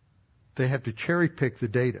 They have to cherry pick the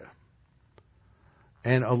data.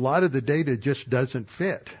 And a lot of the data just doesn't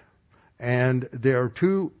fit. And there are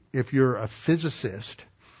two, if you're a physicist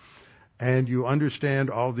and you understand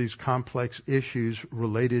all these complex issues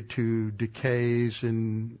related to decays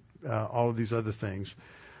and all of these other things,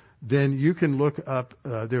 then you can look up,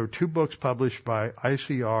 there are two books published by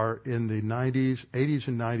ICR in the 80s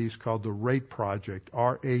and 90s called The Rate Project,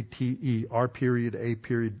 R-A-T-E, R period, A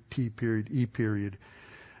period, T period, E period.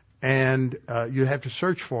 And you have to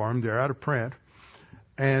search for them. They're out of print.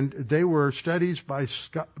 And they were studies by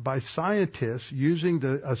scientists using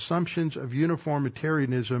the assumptions of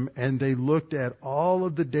uniformitarianism, and they looked at all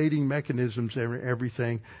of the dating mechanisms and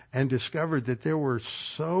everything and discovered that there were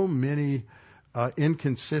so many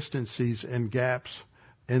inconsistencies and gaps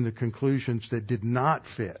in the conclusions that did not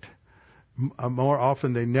fit. More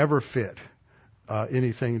often, they never fit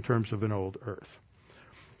anything in terms of an old earth.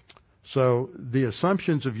 So the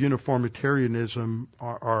assumptions of uniformitarianism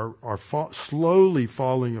are slowly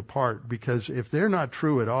falling apart, because if they're not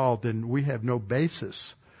true at all, then we have no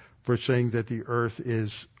basis for saying that the earth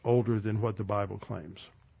is older than what the Bible claims.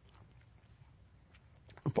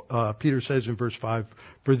 Peter says in verse 5,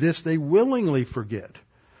 "For this they willingly forget."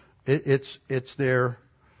 It's their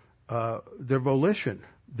volition.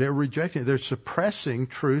 They're rejecting, they're suppressing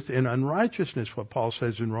truth in unrighteousness, what Paul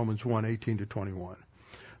says in Romans 1:18-21.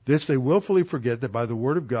 "This they willfully forget, that by the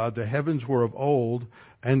word of God the heavens were of old,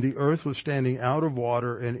 and the earth was standing out of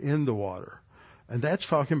water and in the water." And that's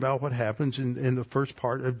talking about what happens in the first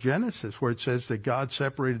part of Genesis, where it says that God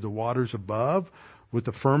separated the waters above with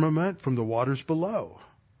the firmament from the waters below.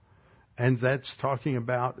 And that's talking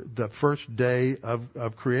about the first day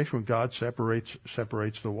of creation, when God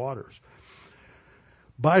separates the waters.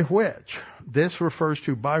 "By which," this refers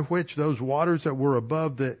to by which those waters that were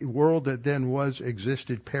above the world that then was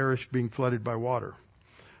existed perished, being flooded by water.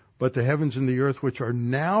 "But the heavens and the earth, which are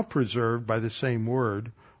now preserved by the same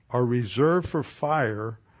word, are reserved for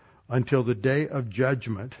fire until the day of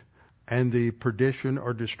judgment and the perdition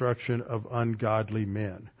or destruction of ungodly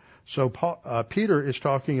men." So Peter is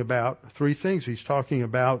talking about three things. He's talking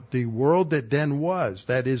about the world that then was,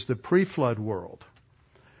 that is the pre-flood world.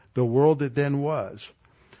 The world that then was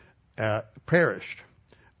perished.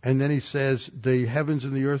 And then he says the heavens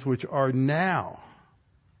and the earth which are now.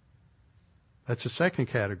 That's the second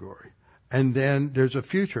category. And then there's a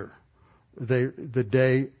future, the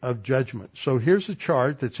day of judgment. So here's the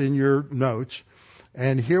chart that's in your notes.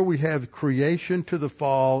 And here we have creation to the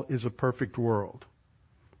fall is a perfect world.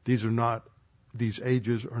 These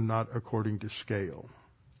ages are not according to scale.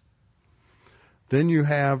 Then you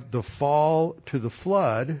have the fall to the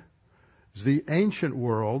flood, is the ancient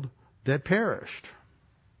world that perished.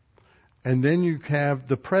 And then you have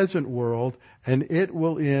the present world, and it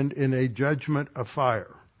will end in a judgment of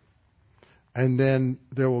fire. And then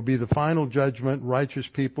there will be the final judgment. Righteous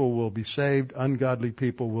people will be saved, ungodly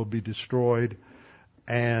people will be destroyed,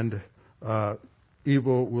 and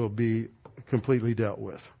evil will be completely dealt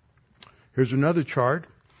with. Here's another chart.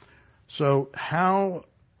 So how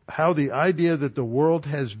the idea that the world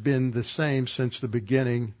has been the same since the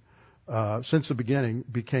beginning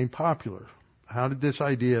became popular. How did this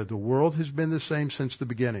idea, the world has been the same since the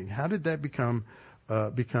beginning, how did that become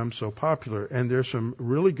so popular? And there's some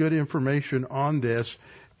really good information on this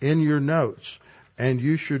in your notes, and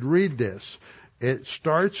you should read this. It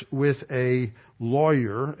starts with a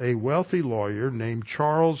lawyer, a wealthy lawyer named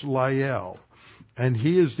Charles Lyell. And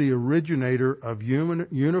he is the originator of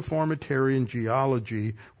uniformitarian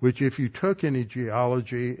geology, which if you took any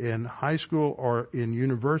geology in high school or in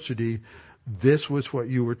university, this was what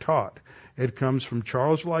you were taught. It comes from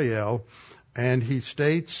Charles Lyell, and he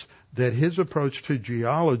states that his approach to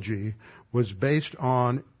geology was based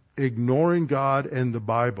on ignoring God and the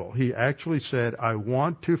Bible. He actually said, "I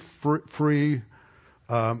want to free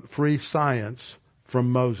science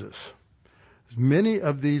from Moses." Many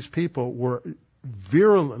of these people were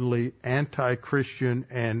virulently anti-Christian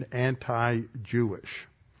and anti-Jewish.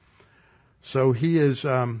 So he has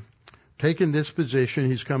taken this position.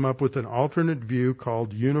 He's come up with an alternate view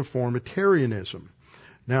called uniformitarianism.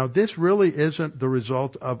 Now, this really isn't the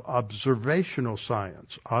result of observational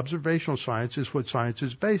science. Observational science is what science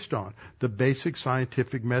is based on. The basic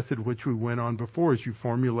scientific method, which we went on before, is you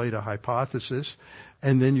formulate a hypothesis,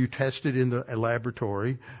 and then you test it in the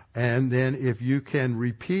laboratory. And then if you can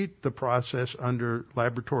repeat the process under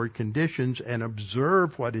laboratory conditions and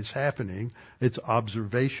observe what is happening, it's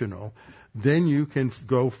observational, then you can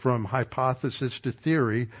go from hypothesis to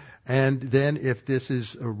theory. And then if this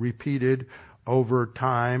is repeated over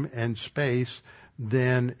time and space,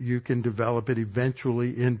 then you can develop it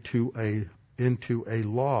eventually into a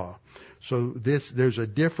law. So there's a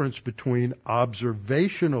difference between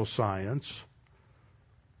observational science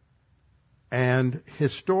and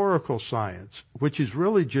historical science, which is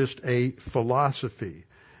really just a philosophy.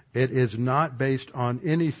 It is not based on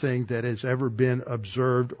anything that has ever been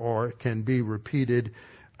observed or can be repeated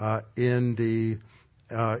in the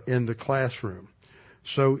classroom.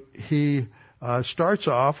 So he starts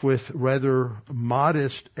off with rather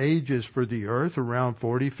modest ages for the earth, around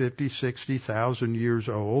 40, 50, 60,000 years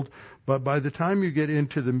old. But by the time you get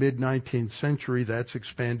into the mid-19th century, that's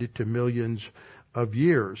expanded to millions of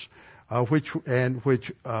years, which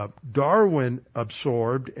Darwin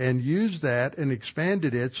absorbed and used that and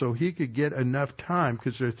expanded it so he could get enough time,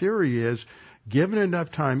 because their theory is, given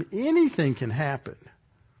enough time, anything can happen.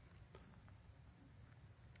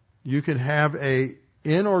 You can have a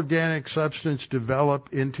inorganic substance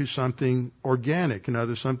develop into something organic. In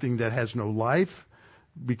other words, something that has no life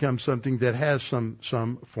becomes something that has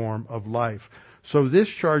some form of life. So this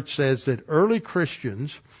chart says that early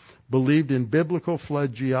Christians believed in biblical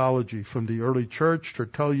flood geology, from the early church,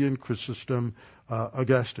 Tertullian, Chrysostom,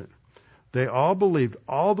 Augustine. They all believed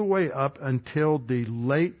all the way up until the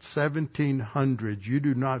late 1700s. You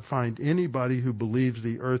do not find anybody who believes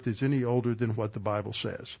the earth is any older than what the Bible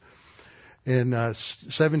says. In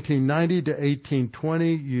 1790 to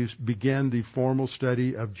 1820, you began the formal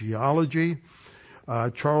study of geology.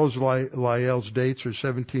 Charles Lyell's dates are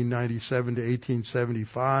 1797 to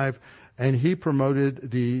 1875, and he promoted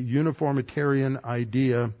the uniformitarian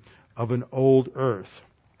idea of an old earth.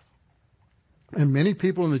 And many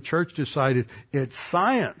people in the church decided it's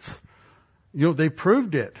science. They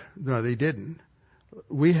proved it. No, they didn't.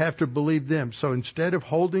 We have to believe them. So instead of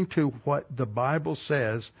holding to what the Bible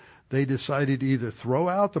says, they decided to either throw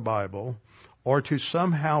out the Bible or to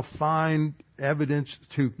somehow find evidence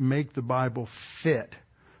to make the Bible fit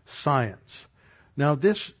science. Now,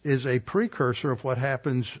 this is a precursor of what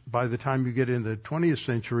happens by the time you get into the 20th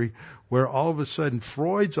century, where all of a sudden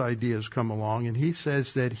Freud's ideas come along, and he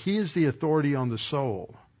says that he is the authority on the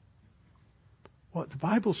soul. Well, the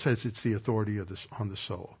Bible says it's the authority on the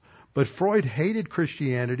soul. But Freud hated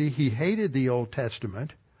Christianity. He hated the Old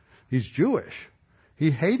Testament. He's Jewish.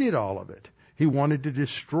 He hated all of it. He wanted to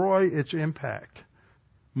destroy its impact.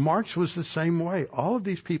 Marx was the same way. All of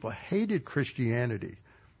these people hated Christianity,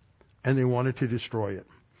 and they wanted to destroy it.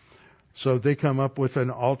 So they come up with an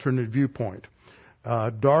alternate viewpoint.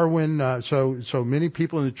 Darwin, so many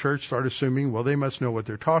people in the church start assuming, well, they must know what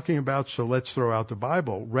they're talking about, so let's throw out the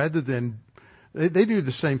Bible. Rather than, they do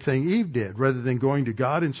the same thing Eve did. Rather than going to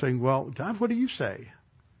God and saying, well, God, what do you say?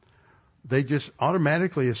 They just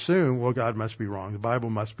automatically assume, well, God must be wrong. The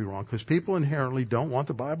Bible must be wrong. Because people inherently don't want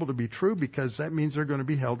the Bible to be true, because that means they're going to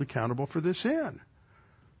be held accountable for their sin.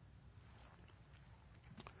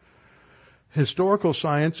 Historical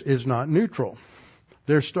science is not neutral.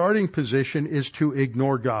 Their starting position is to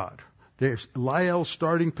ignore God. Lyell's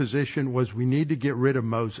starting position was, we need to get rid of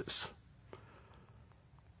Moses.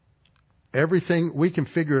 Everything, we can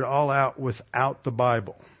figure it all out without the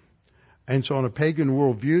Bible. And so on a pagan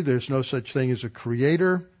worldview, there's no such thing as a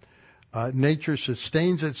creator. Nature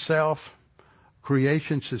sustains itself.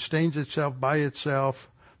 Creation sustains itself by itself.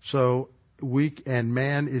 So and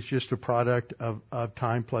man is just a product of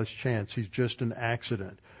time plus chance. He's just an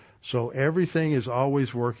accident. So everything is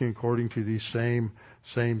always working according to these same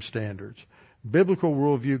standards. Biblical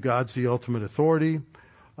worldview, God's the ultimate authority.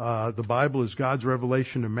 The Bible is God's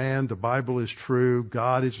revelation to man. The Bible is true.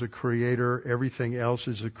 God is the creator. Everything else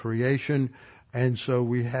is a creation. And so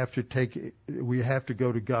we have to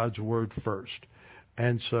go to God's word first.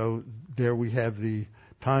 And so there we have the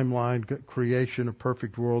timeline, creation, a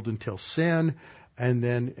perfect world until sin, and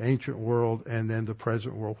then ancient world, and then the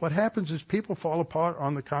present world. What happens is people fall apart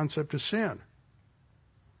on the concept of sin.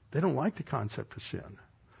 They don't like the concept of sin.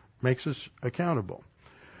 Makes us accountable.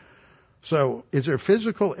 So, is there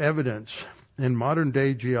physical evidence in modern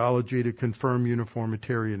day geology to confirm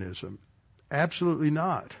uniformitarianism? Absolutely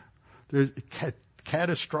not. There's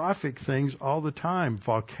catastrophic things all the time,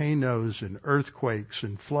 volcanoes and earthquakes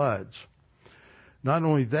and floods. Not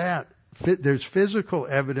only that, there's physical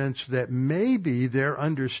evidence that maybe their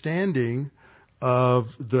understanding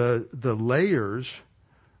of the layers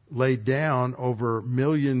laid down over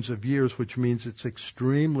millions of years, which means it's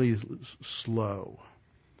extremely slow.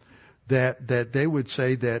 That they would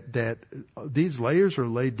say that these layers are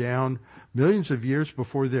laid down millions of years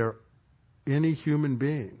before there are any human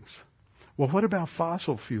beings. Well, what about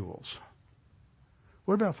fossil fuels?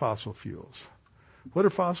 What about fossil fuels? What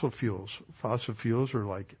are fossil fuels? Fossil fuels are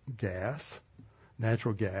like gas,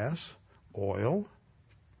 natural gas, oil,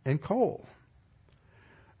 and coal.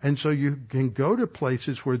 And so you can go to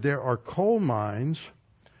places where there are coal mines.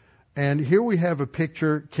 And here we have a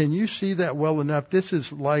picture. Can you see that well enough? This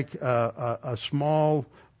is like a small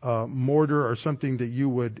mortar or something that you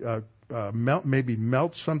would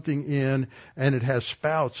melt something in, and it has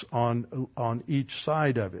spouts on each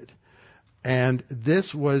side of it. And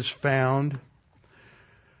this was found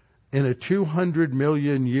in a 200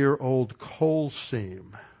 million year old coal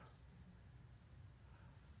seam.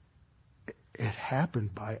 It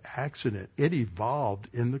happened by accident. It evolved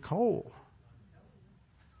in the coal.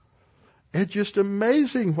 It's just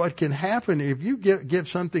amazing what can happen if you give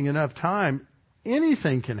something enough time.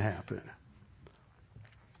 Anything can happen.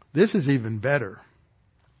 This is even better.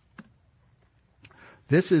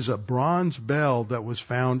 This is a bronze bell that was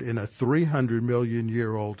found in a 300 million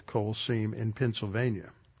year old coal seam in Pennsylvania.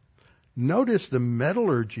 Notice the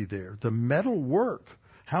metallurgy there, the metal work,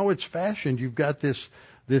 how it's fashioned. You've got this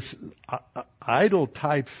idol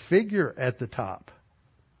type figure at the top.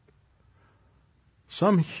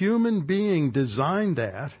 Some human being designed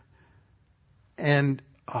that and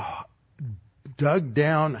dug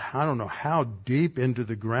down, I don't know how deep into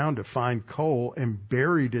the ground to find coal and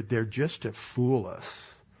buried it there just to fool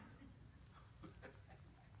us.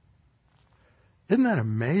 Isn't that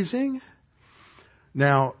amazing?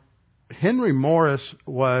 Now, Henry Morris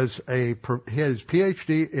he had his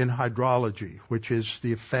PhD in hydrology, which is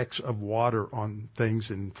the effects of water on things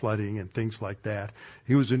and flooding and things like that.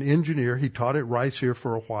 He was an engineer. He taught at Rice here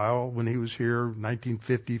for a while. When he was here,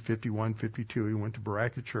 1950, 51, 52, he went to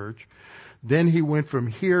Baraka Church. Then he went from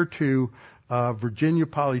here to Virginia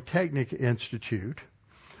Polytechnic Institute,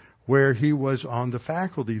 where he was on the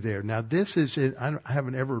faculty there. Now, this is I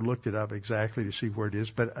haven't ever looked it up exactly to see where it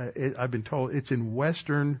is, but I've been told it's in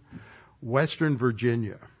Western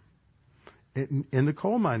Virginia, in the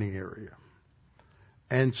coal mining area.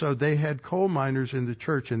 And so they had coal miners in the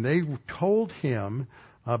church, and they told him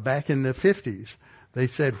back in the 50s, they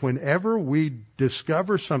said, whenever we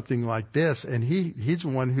discover something like this, and he's the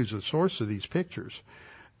one who's the source of these pictures,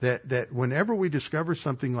 that whenever we discover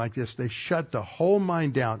something like this, they shut the whole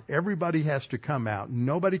mine down. Everybody has to come out.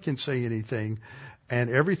 Nobody can say anything, and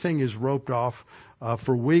everything is roped off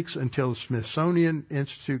for weeks until the Smithsonian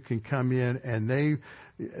Institute can come in, and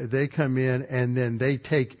they come in, and then they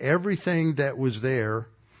take everything that was there,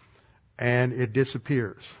 and it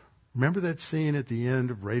disappears. Remember that scene at the end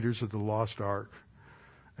of Raiders of the Lost Ark?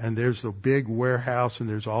 And there's the big warehouse, and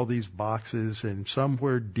there's all these boxes, and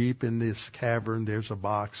somewhere deep in this cavern, there's a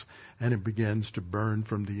box, and it begins to burn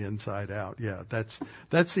from the inside out. Yeah,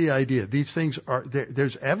 that's the idea. These things are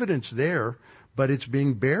there's evidence there, but it's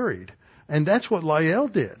being buried. And that's what Lyell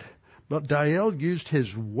did. But Lyell used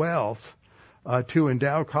his wealth to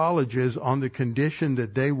endow colleges on the condition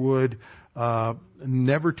that they would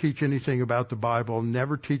never teach anything about the Bible,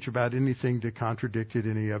 never teach about anything that contradicted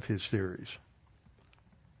any of his theories.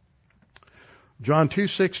 John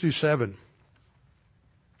 2:6-7.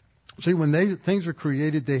 See, when things are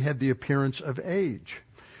created, they have the appearance of age.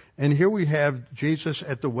 And here we have Jesus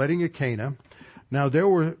at the wedding of Cana. Now there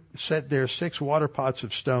were set there 6 water pots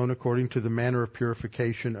of stone according to the manner of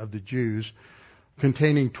purification of the Jews,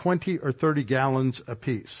 containing 20 or 30 gallons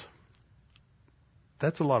apiece.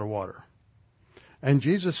 That's a lot of water. And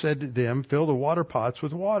Jesus said to them, fill the water pots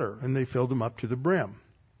with water. And they filled them up to the brim.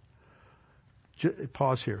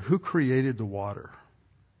 Pause here. Who created the water?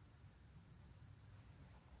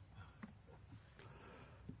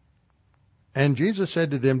 And Jesus said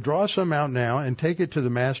to them, draw some out now and take it to the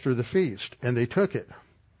master of the feast. And they took it.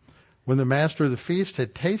 When the master of the feast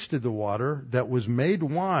had tasted the water that was made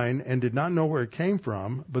wine and did not know where it came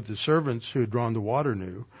from, but the servants who had drawn the water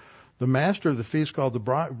knew, the master of the feast called the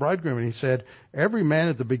bridegroom, and he said, every man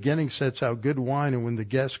at the beginning sets out good wine, and when the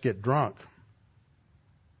guests get drunk.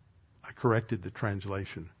 I corrected the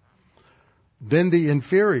translation. Then the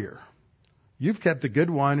inferior. You've kept the good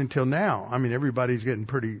wine until now. I mean, everybody's getting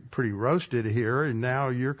pretty roasted here, and now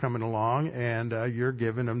you're coming along and you're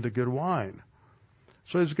giving them the good wine.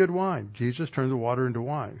 So it's good wine. Jesus turned the water into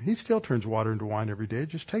wine. He still turns water into wine every day. It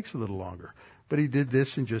just takes a little longer. But he did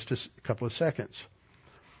this in just a couple of seconds.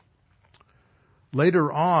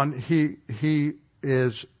 Later on, he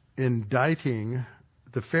is indicting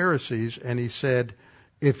the Pharisees, and he said,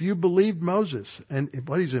 if you believed Moses, and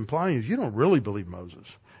what he's implying is you don't really believe Moses.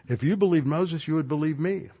 If you believed Moses, you would believe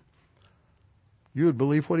me. You would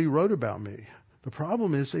believe what he wrote about me. The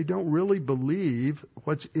problem is they don't really believe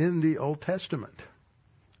what's in the Old Testament.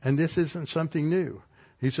 And this isn't something new.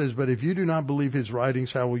 He says, but if you do not believe his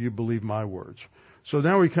writings, how will you believe my words? So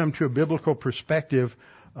now we come to a biblical perspective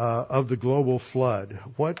of the global flood.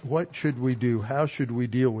 What should we do? How should we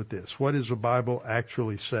deal with this? What does the Bible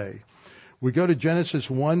actually say? We go to Genesis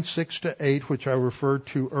 1:6-8, which I referred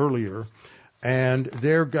to earlier. And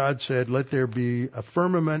there God said, let there be a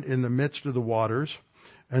firmament in the midst of the waters,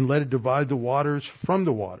 and let it divide the waters from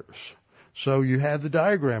the waters. So you have the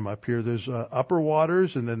diagram up here. There's upper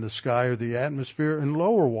waters, and then the sky or the atmosphere, and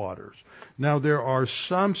lower waters. Now, there are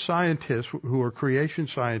some scientists who are creation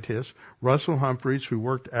scientists. Russell Humphreys, who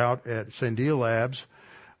worked out at Sandia Labs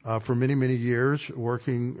for many, many years,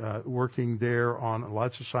 working there on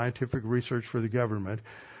lots of scientific research for the government,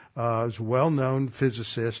 is a well-known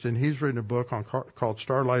physicist, and he's written a book called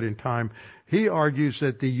Starlight in Time. He argues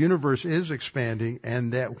that the universe is expanding,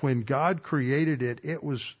 and that when God created it, it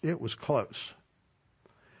was close,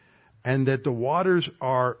 and that the waters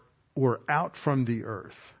were out from the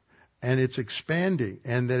earth, and it's expanding,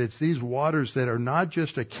 and that it's these waters that are not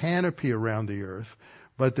just a canopy around the earth,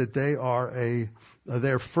 but that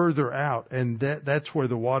they're further out, and that's where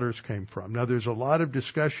the waters came from. Now, there's a lot of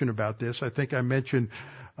discussion about this. I think I mentioned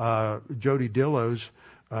Jody Dillo's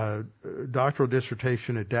doctoral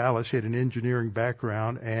dissertation at Dallas. He had an engineering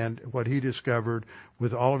background, and what he discovered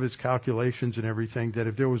with all of his calculations and everything, that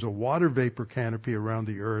if there was a water vapor canopy around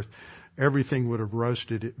the earth, everything would have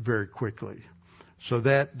roasted it very quickly. So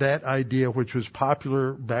that idea, which was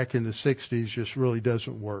popular back in the 60s, just really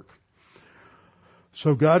doesn't work.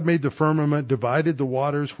 So God made the firmament, divided the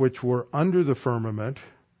waters which were under the firmament.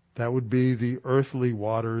 That would be the earthly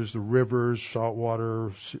waters, the rivers, salt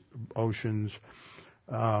water, oceans,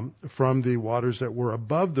 from the waters that were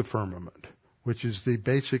above the firmament, which is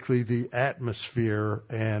basically the atmosphere,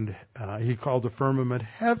 and he called the firmament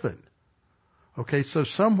heaven. Okay, so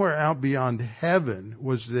somewhere out beyond heaven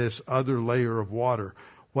was this other layer of water.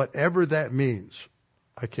 Whatever that means,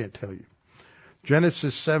 I can't tell you.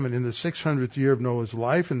 Genesis 7, in the 600th year of Noah's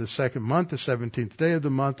life, in the second month, the 17th day of the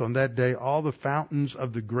month, on that day, all the fountains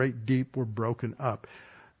of the great deep were broken up.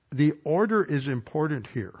 The order is important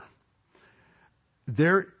here.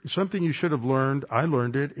 Something you should have learned, I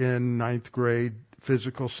learned it in 9th grade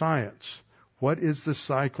physical science. What is the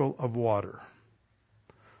cycle of water?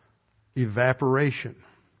 Evaporation.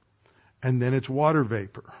 And then it's water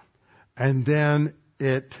vapor. And then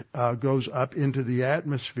it goes up into the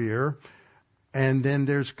atmosphere. And then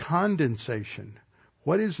there's condensation.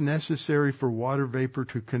 What is necessary for water vapor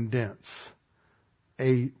to condense?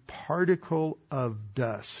 A particle of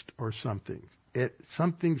dust or something.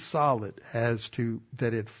 Something solid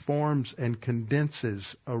that it forms and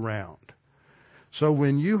condenses around. So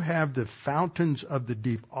when you have the fountains of the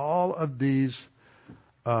deep, all of these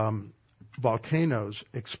volcanoes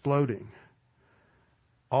exploding,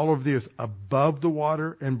 all of the earth above the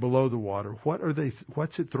water and below the water,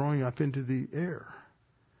 what's it throwing up into the air?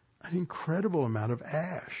 An incredible amount of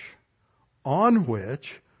ash on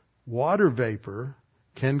which water vapor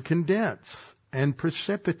can condense and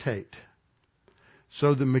precipitate.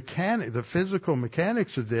 So the physical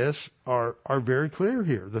mechanics of this are very clear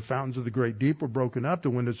here. The fountains of the great deep were broken up, the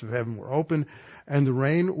windows of heaven were open, and the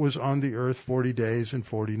rain was on the earth 40 days and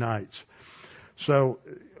 40 nights. So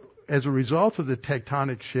as a result of the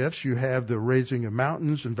tectonic shifts, you have the raising of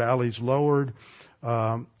mountains and valleys lowered,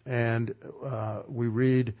 and we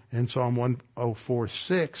read in Psalm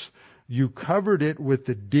 104:6, you covered it with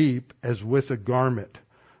the deep as with a garment.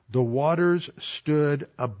 The waters stood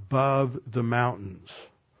above the mountains.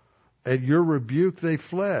 At your rebuke they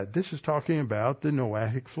fled. This is talking about the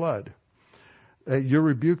Noahic flood. At your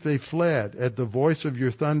rebuke they fled. At the voice of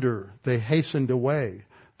your thunder they hastened away.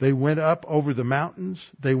 They went up over the mountains.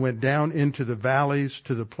 They went down into the valleys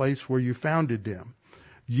to the place where you founded them.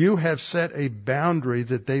 You have set a boundary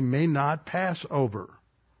that they may not pass over.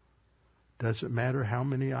 Doesn't matter how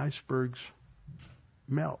many icebergs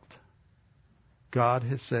melt. God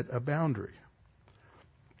has set a boundary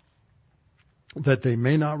that they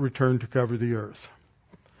may not return to cover the earth.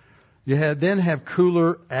 You then have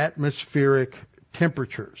cooler atmospheric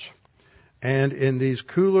temperatures. And in these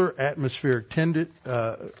cooler atmospheric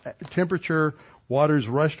temperature, waters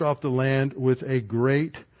rushed off the land with a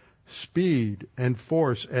great speed and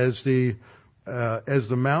force as the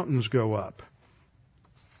mountains go up.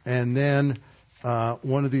 And then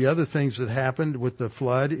one of the other things that happened with the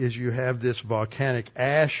flood is you have this volcanic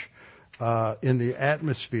ash in the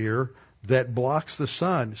atmosphere that blocks the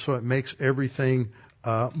sun, so it makes everything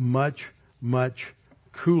much, much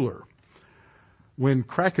cooler. When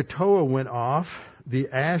Krakatoa went off, the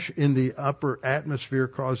ash in the upper atmosphere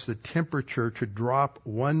caused the temperature to drop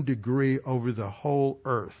 1 degree over the whole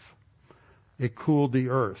earth. It cooled the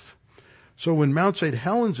earth. So when Mount St.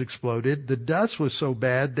 Helens exploded, the dust was so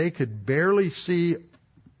bad they could barely see,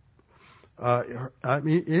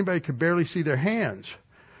 anybody could barely see their hands.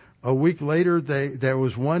 A week later, there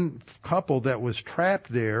was one couple that was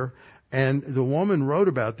trapped there, and the woman wrote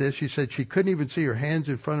about this. She said she couldn't even see her hands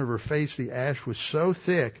in front of her face. The ash was so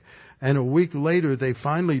thick, And a week later, they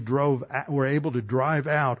finally were able to drive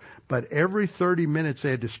out, but every 30 minutes they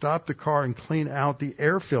had to stop the car and clean out the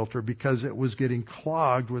air filter because it was getting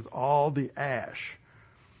clogged with all the ash.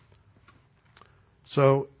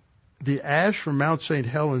 So the ash from Mount St.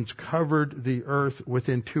 Helens covered the earth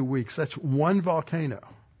within 2 weeks. That's one volcano.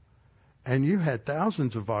 And you had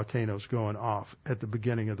thousands of volcanoes going off at the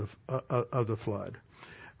beginning of the flood.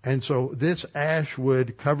 And so this ash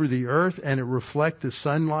would cover the earth and it reflect the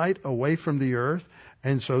sunlight away from the earth,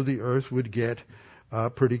 and so the earth would get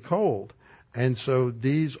pretty cold. And so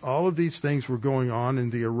all of these things were going on,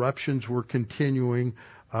 and the eruptions were continuing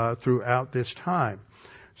throughout this time.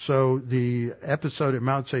 So the episode at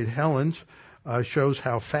Mount St. Helens shows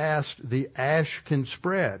how fast the ash can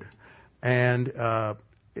spread, and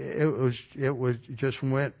it just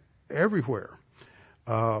went everywhere.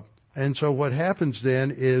 And so what happens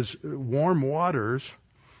then is warm waters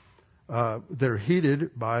that are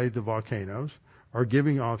heated by the volcanoes are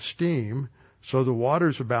giving off steam. So the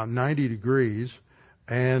water's about 90 degrees,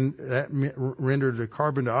 and that rendered the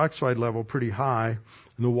carbon dioxide level pretty high,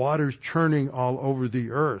 and the water's churning all over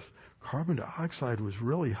the earth. Carbon dioxide was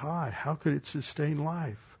really high. How could it sustain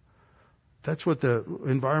life? That's what the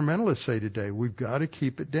environmentalists say today. We've got to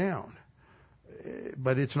keep it down.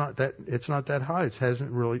 But it's not that high. It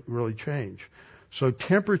hasn't really changed. So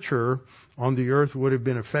temperature on the earth would have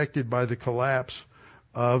been affected by the collapse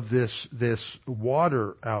of this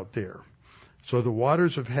water out there. So the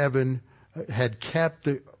waters of heaven had kept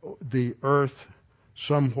the earth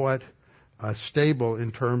somewhat stable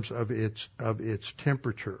in terms of its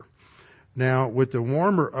temperature. Now, with the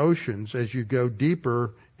warmer oceans, as you go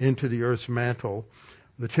deeper into the earth's mantle,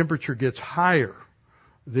 the temperature gets higher.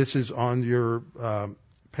 This is on your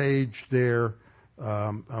page there.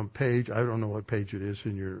 I don't know what page it is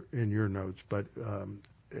in your notes, but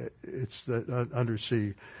it's under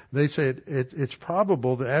C. They say it's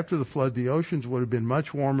probable that after the flood, the oceans would have been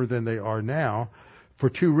much warmer than they are now, for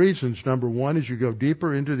two reasons. Number one, as you go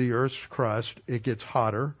deeper into the Earth's crust, it gets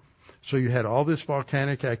hotter. So you had all this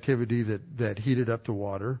volcanic activity that heated up the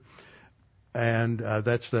water. And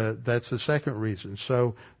that's the second reason.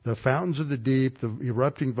 So the fountains of the deep, the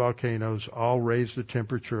erupting volcanoes, all raise the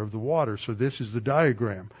temperature of the water. So this is the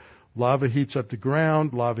diagram. Lava heats up the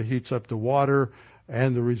ground, lava heats up the water,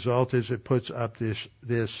 and the result is it puts up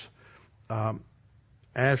this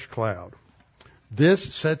ash cloud.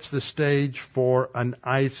 This sets the stage for an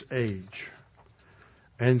ice age.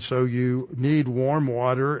 And so you need warm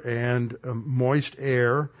water and moist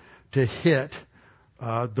air to hit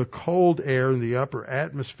the cold air in the upper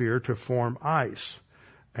atmosphere to form ice.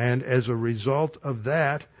 And as a result of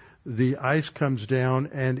that, the ice comes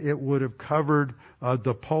down, and it would have covered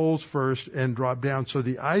the poles first and dropped down. So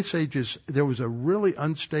the ice ages, there was a really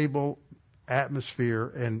unstable atmosphere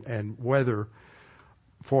and weather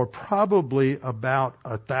for probably about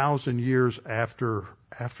 1,000 years after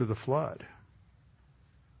the flood.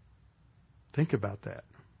 Think about that.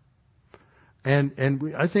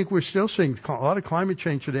 And I think we're still seeing a lot of climate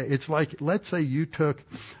change today. It's like, let's say you took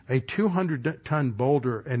a 200-ton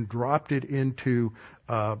boulder and dropped it into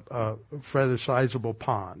a rather sizable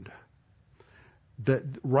pond.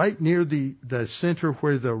 Right near the center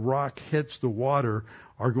where the rock hits the water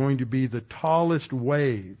are going to be the tallest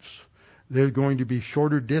waves. There are going to be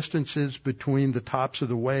shorter distances between the tops of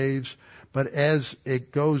the waves, but as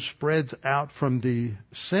it spreads out from the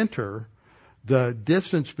center, the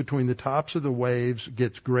distance between the tops of the waves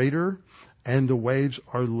gets greater, and the waves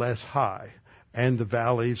are less high, and the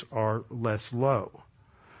valleys are less low.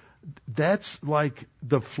 That's like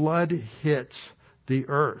the flood hits the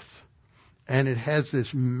earth, and it has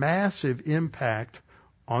this massive impact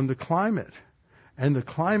on the climate. And the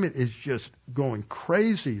climate is just going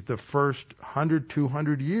crazy the first 100,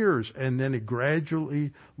 200 years, and then it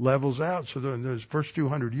gradually levels out. So in those first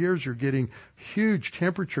 200 years, you're getting huge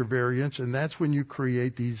temperature variance, and that's when you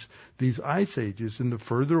create these ice ages. And the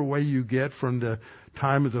further away you get from the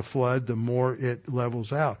time of the flood, the more it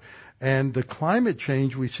levels out. And the climate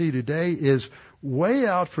change we see today is way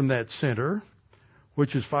out from that center,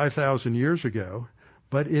 which is 5,000 years ago,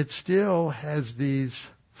 but it still has these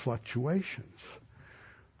fluctuations.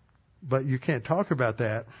 But you can't talk about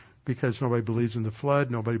that because nobody believes in the flood,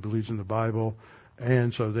 nobody believes in the Bible,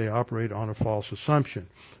 and so they operate on a false assumption.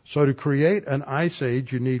 So to create an ice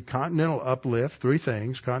age, you need continental uplift, three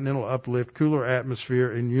things: continental uplift, cooler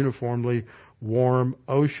atmosphere, and uniformly warm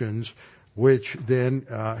oceans, which then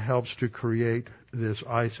helps to create this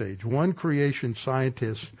ice age. One creation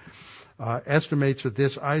scientist estimates that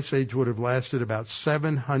this ice age would have lasted about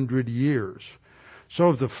 700 years. So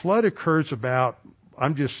if the flood occurs about,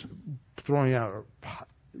 I'm just throwing out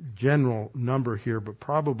general number here, but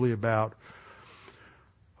probably about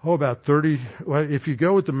 30. Well, if you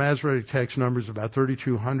go with the Masoretic text numbers, about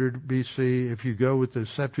 3200 BC. If you go with the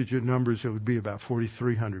Septuagint numbers, it would be about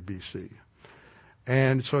 4300 BC.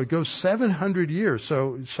 And so it goes 700 years.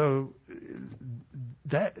 So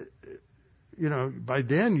that, by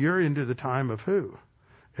then you're into the time of who?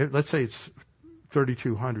 Let's say it's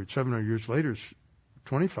 3200. 700 years later is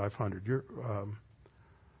 2500.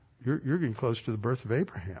 You're getting close to the birth of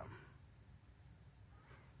Abraham,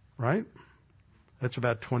 right? That's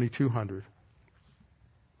about 2200.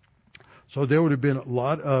 So there would have been a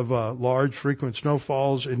lot of large, frequent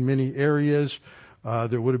snowfalls in many areas.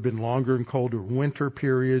 There would have been longer and colder winter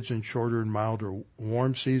periods and shorter and milder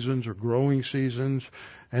warm seasons or growing seasons.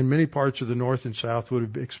 And many parts of the north and south would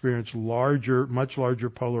have experienced much larger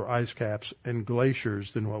polar ice caps and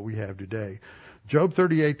glaciers than what we have today. Job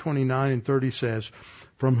 38:29 and 30 says,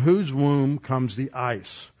 "From whose womb comes the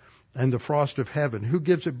ice and the frost of heaven? Who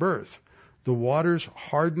gives it birth? The waters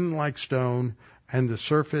harden like stone, and the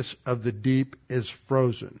surface of the deep is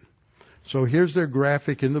frozen." So here's their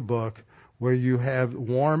graphic in the book, where you have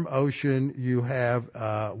warm ocean, you have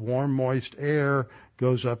warm, moist air,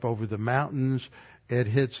 goes up over the mountains, it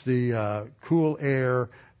hits the cool air,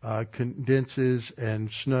 condenses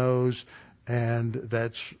and snows, and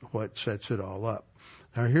that's what sets it all up.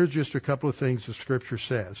 Now here's just a couple of things the scripture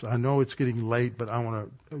says. I know it's getting late, but I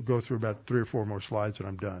want to go through about 3 or 4 more slides and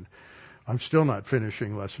I'm done. I'm still not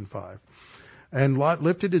finishing lesson 5. And Lot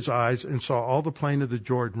lifted his eyes and saw all the plain of the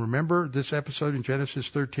Jordan. Remember this episode in Genesis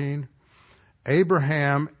 13?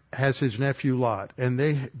 Abraham has his nephew Lot, and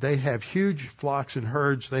they have huge flocks and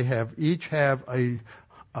herds. They each have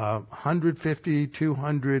 150,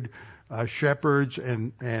 200 shepherds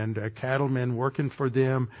and cattlemen working for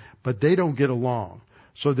them, but they don't get along.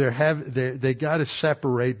 So they got to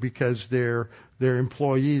separate because their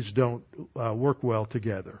employees don't work well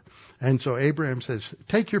together. And so Abraham says,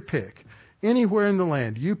 "Take your pick. Anywhere in the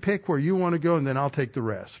land. You pick where you want to go, and then I'll take the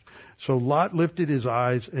rest." So Lot lifted his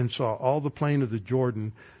eyes and saw all the plain of the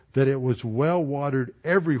Jordan, that it was well watered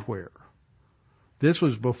everywhere. This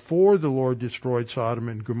was before the Lord destroyed Sodom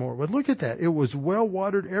and Gomorrah. But look at that. It was well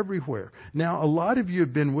watered everywhere. Now, a lot of you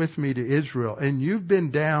have been with me to Israel, and you've been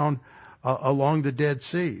down along the Dead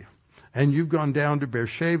Sea. And you've gone down to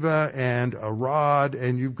Beersheba and Arad,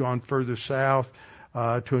 and you've gone further south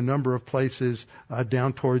to a number of places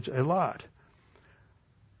down towards Eilat.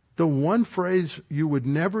 The one phrase you would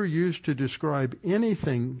never use to describe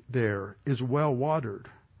anything there is well watered.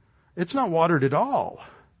 It's not watered at all.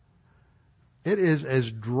 It is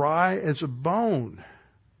as dry as a bone.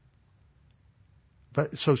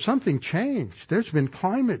 But so something changed. There's been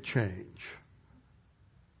climate change.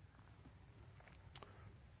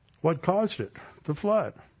 What caused it? The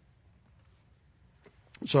flood.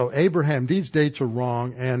 So Abraham, these dates are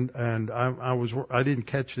wrong, and I didn't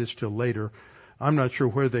catch this till later. I'm not sure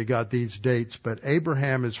where they got these dates, but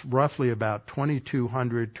Abraham is roughly about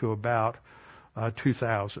 2200 to about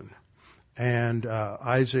 2000, and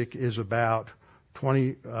Isaac is about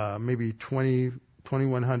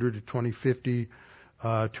 2100 to 2050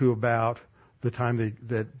 to about the time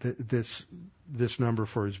this number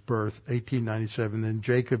for his birth, 1897. Then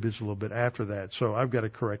Jacob is a little bit after that, so I've got to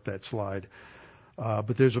correct that slide.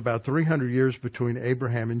 But there's about 300 years between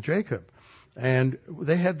Abraham and Jacob. And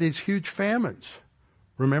they had these huge famines.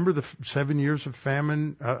 Remember the 7 years of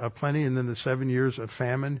famine, plenty, and then the 7 years of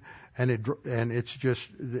famine, and it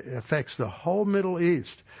affects the whole Middle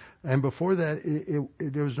East. And before that,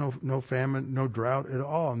 there was no famine, no drought at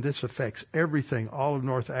all. And this affects everything, all of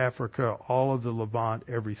North Africa, all of the Levant,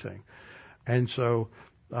 everything. And so,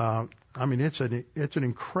 it's an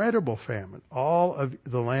incredible famine. All of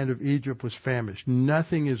the land of Egypt was famished.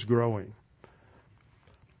 Nothing is growing.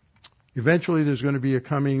 Eventually, there's going to be a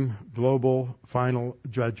coming global final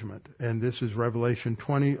judgment. And this is Revelation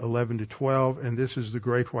 20:11 to 12. And this is the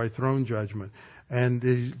Great White Throne judgment. And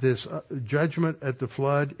this judgment at the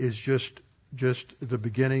flood is just the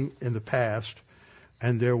beginning in the past.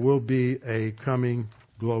 And there will be a coming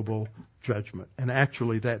global judgment. And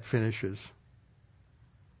actually, that finishes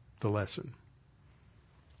the lesson.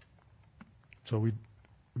 So we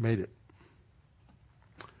made it.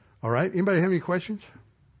 All right. Anybody have any questions?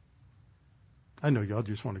 I know y'all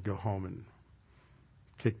just want to go home and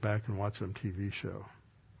kick back and watch some TV show.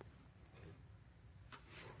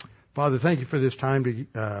 Father, thank you for this time to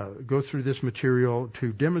go through this material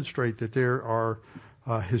to demonstrate that there are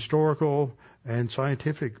historical and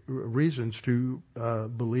scientific reasons to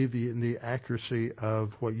believe in the accuracy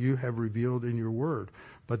of what you have revealed in your word.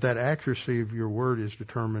 But that accuracy of your word is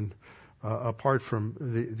determined apart from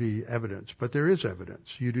the evidence. But there is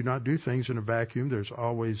evidence. You do not do things in a vacuum. There's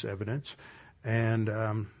always evidence.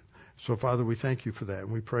 And so, Father, we thank you for that.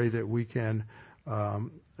 And we pray that we can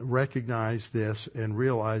recognize this and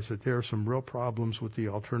realize that there are some real problems with the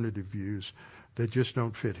alternative views that just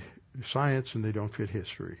don't fit science and they don't fit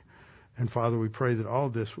history. And, Father, we pray that all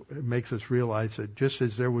of this makes us realize that just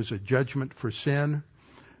as there was a judgment for sin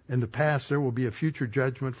in the past, there will be a future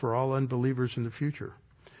judgment for all unbelievers in the future.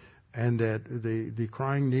 And that the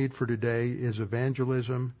crying need for today is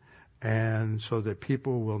evangelism, and so that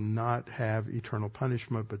people will not have eternal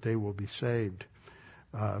punishment, but they will be saved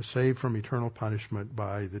from eternal punishment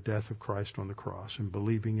by the death of Christ on the cross and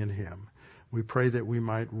believing in him. We pray that we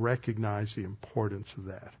might recognize the importance of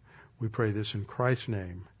that. We pray this in Christ's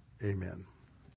name. Amen.